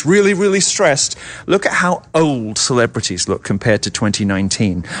they're just really, really stressed. Look at how old celebrities look compared to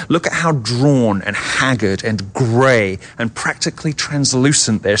 2019. Look at how drawn and haggard and grey and practically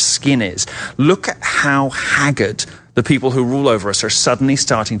translucent their skin is. Look at how haggard the people who rule over us are suddenly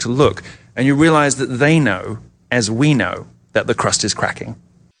starting to look. And you realize that they know, as we know, that the crust is cracking.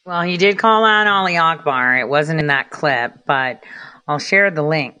 Well, he did call out Ali Akbar. It wasn't in that clip, but I'll share the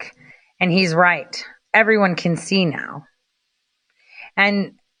link. And he's right. Everyone can see now.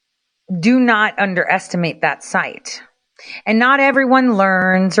 And do not underestimate that sight. And not everyone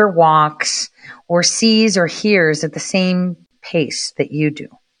learns or walks or sees or hears at the same pace that you do.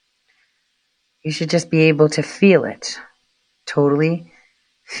 You should just be able to feel it. Totally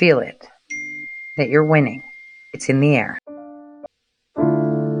feel it. That you're winning. It's in the air.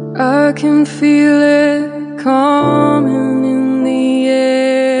 I can feel it coming in the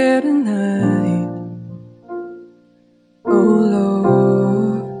air tonight. Oh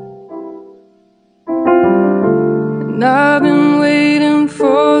Lord. And I've been waiting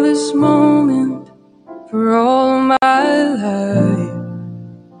for this moment for all of my life.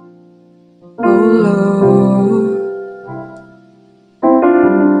 Oh Lord.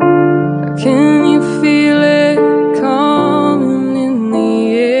 Can you feel it coming in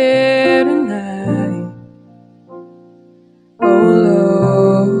the air tonight? Oh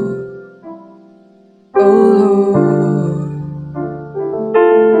Lord, oh Lord,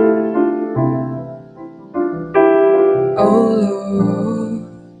 oh Lord.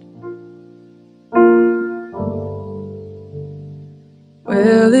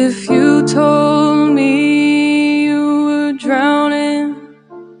 Well, if you told me you were drowning,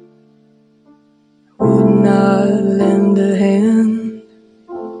 I would not lend a hand.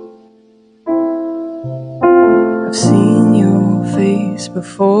 I've seen your face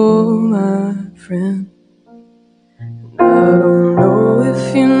before, my friend. And I don't know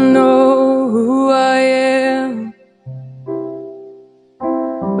if you know who I am,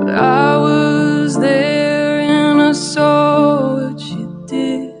 but I was there and I saw what you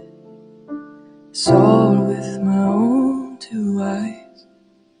did. I saw it with my own two eyes.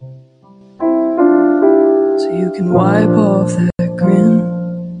 So you can wipe off that grin.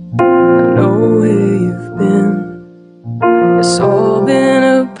 I know where you've been. It's all been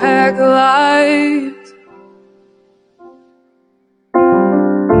a pack of lies.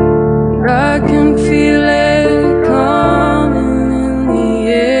 And I can feel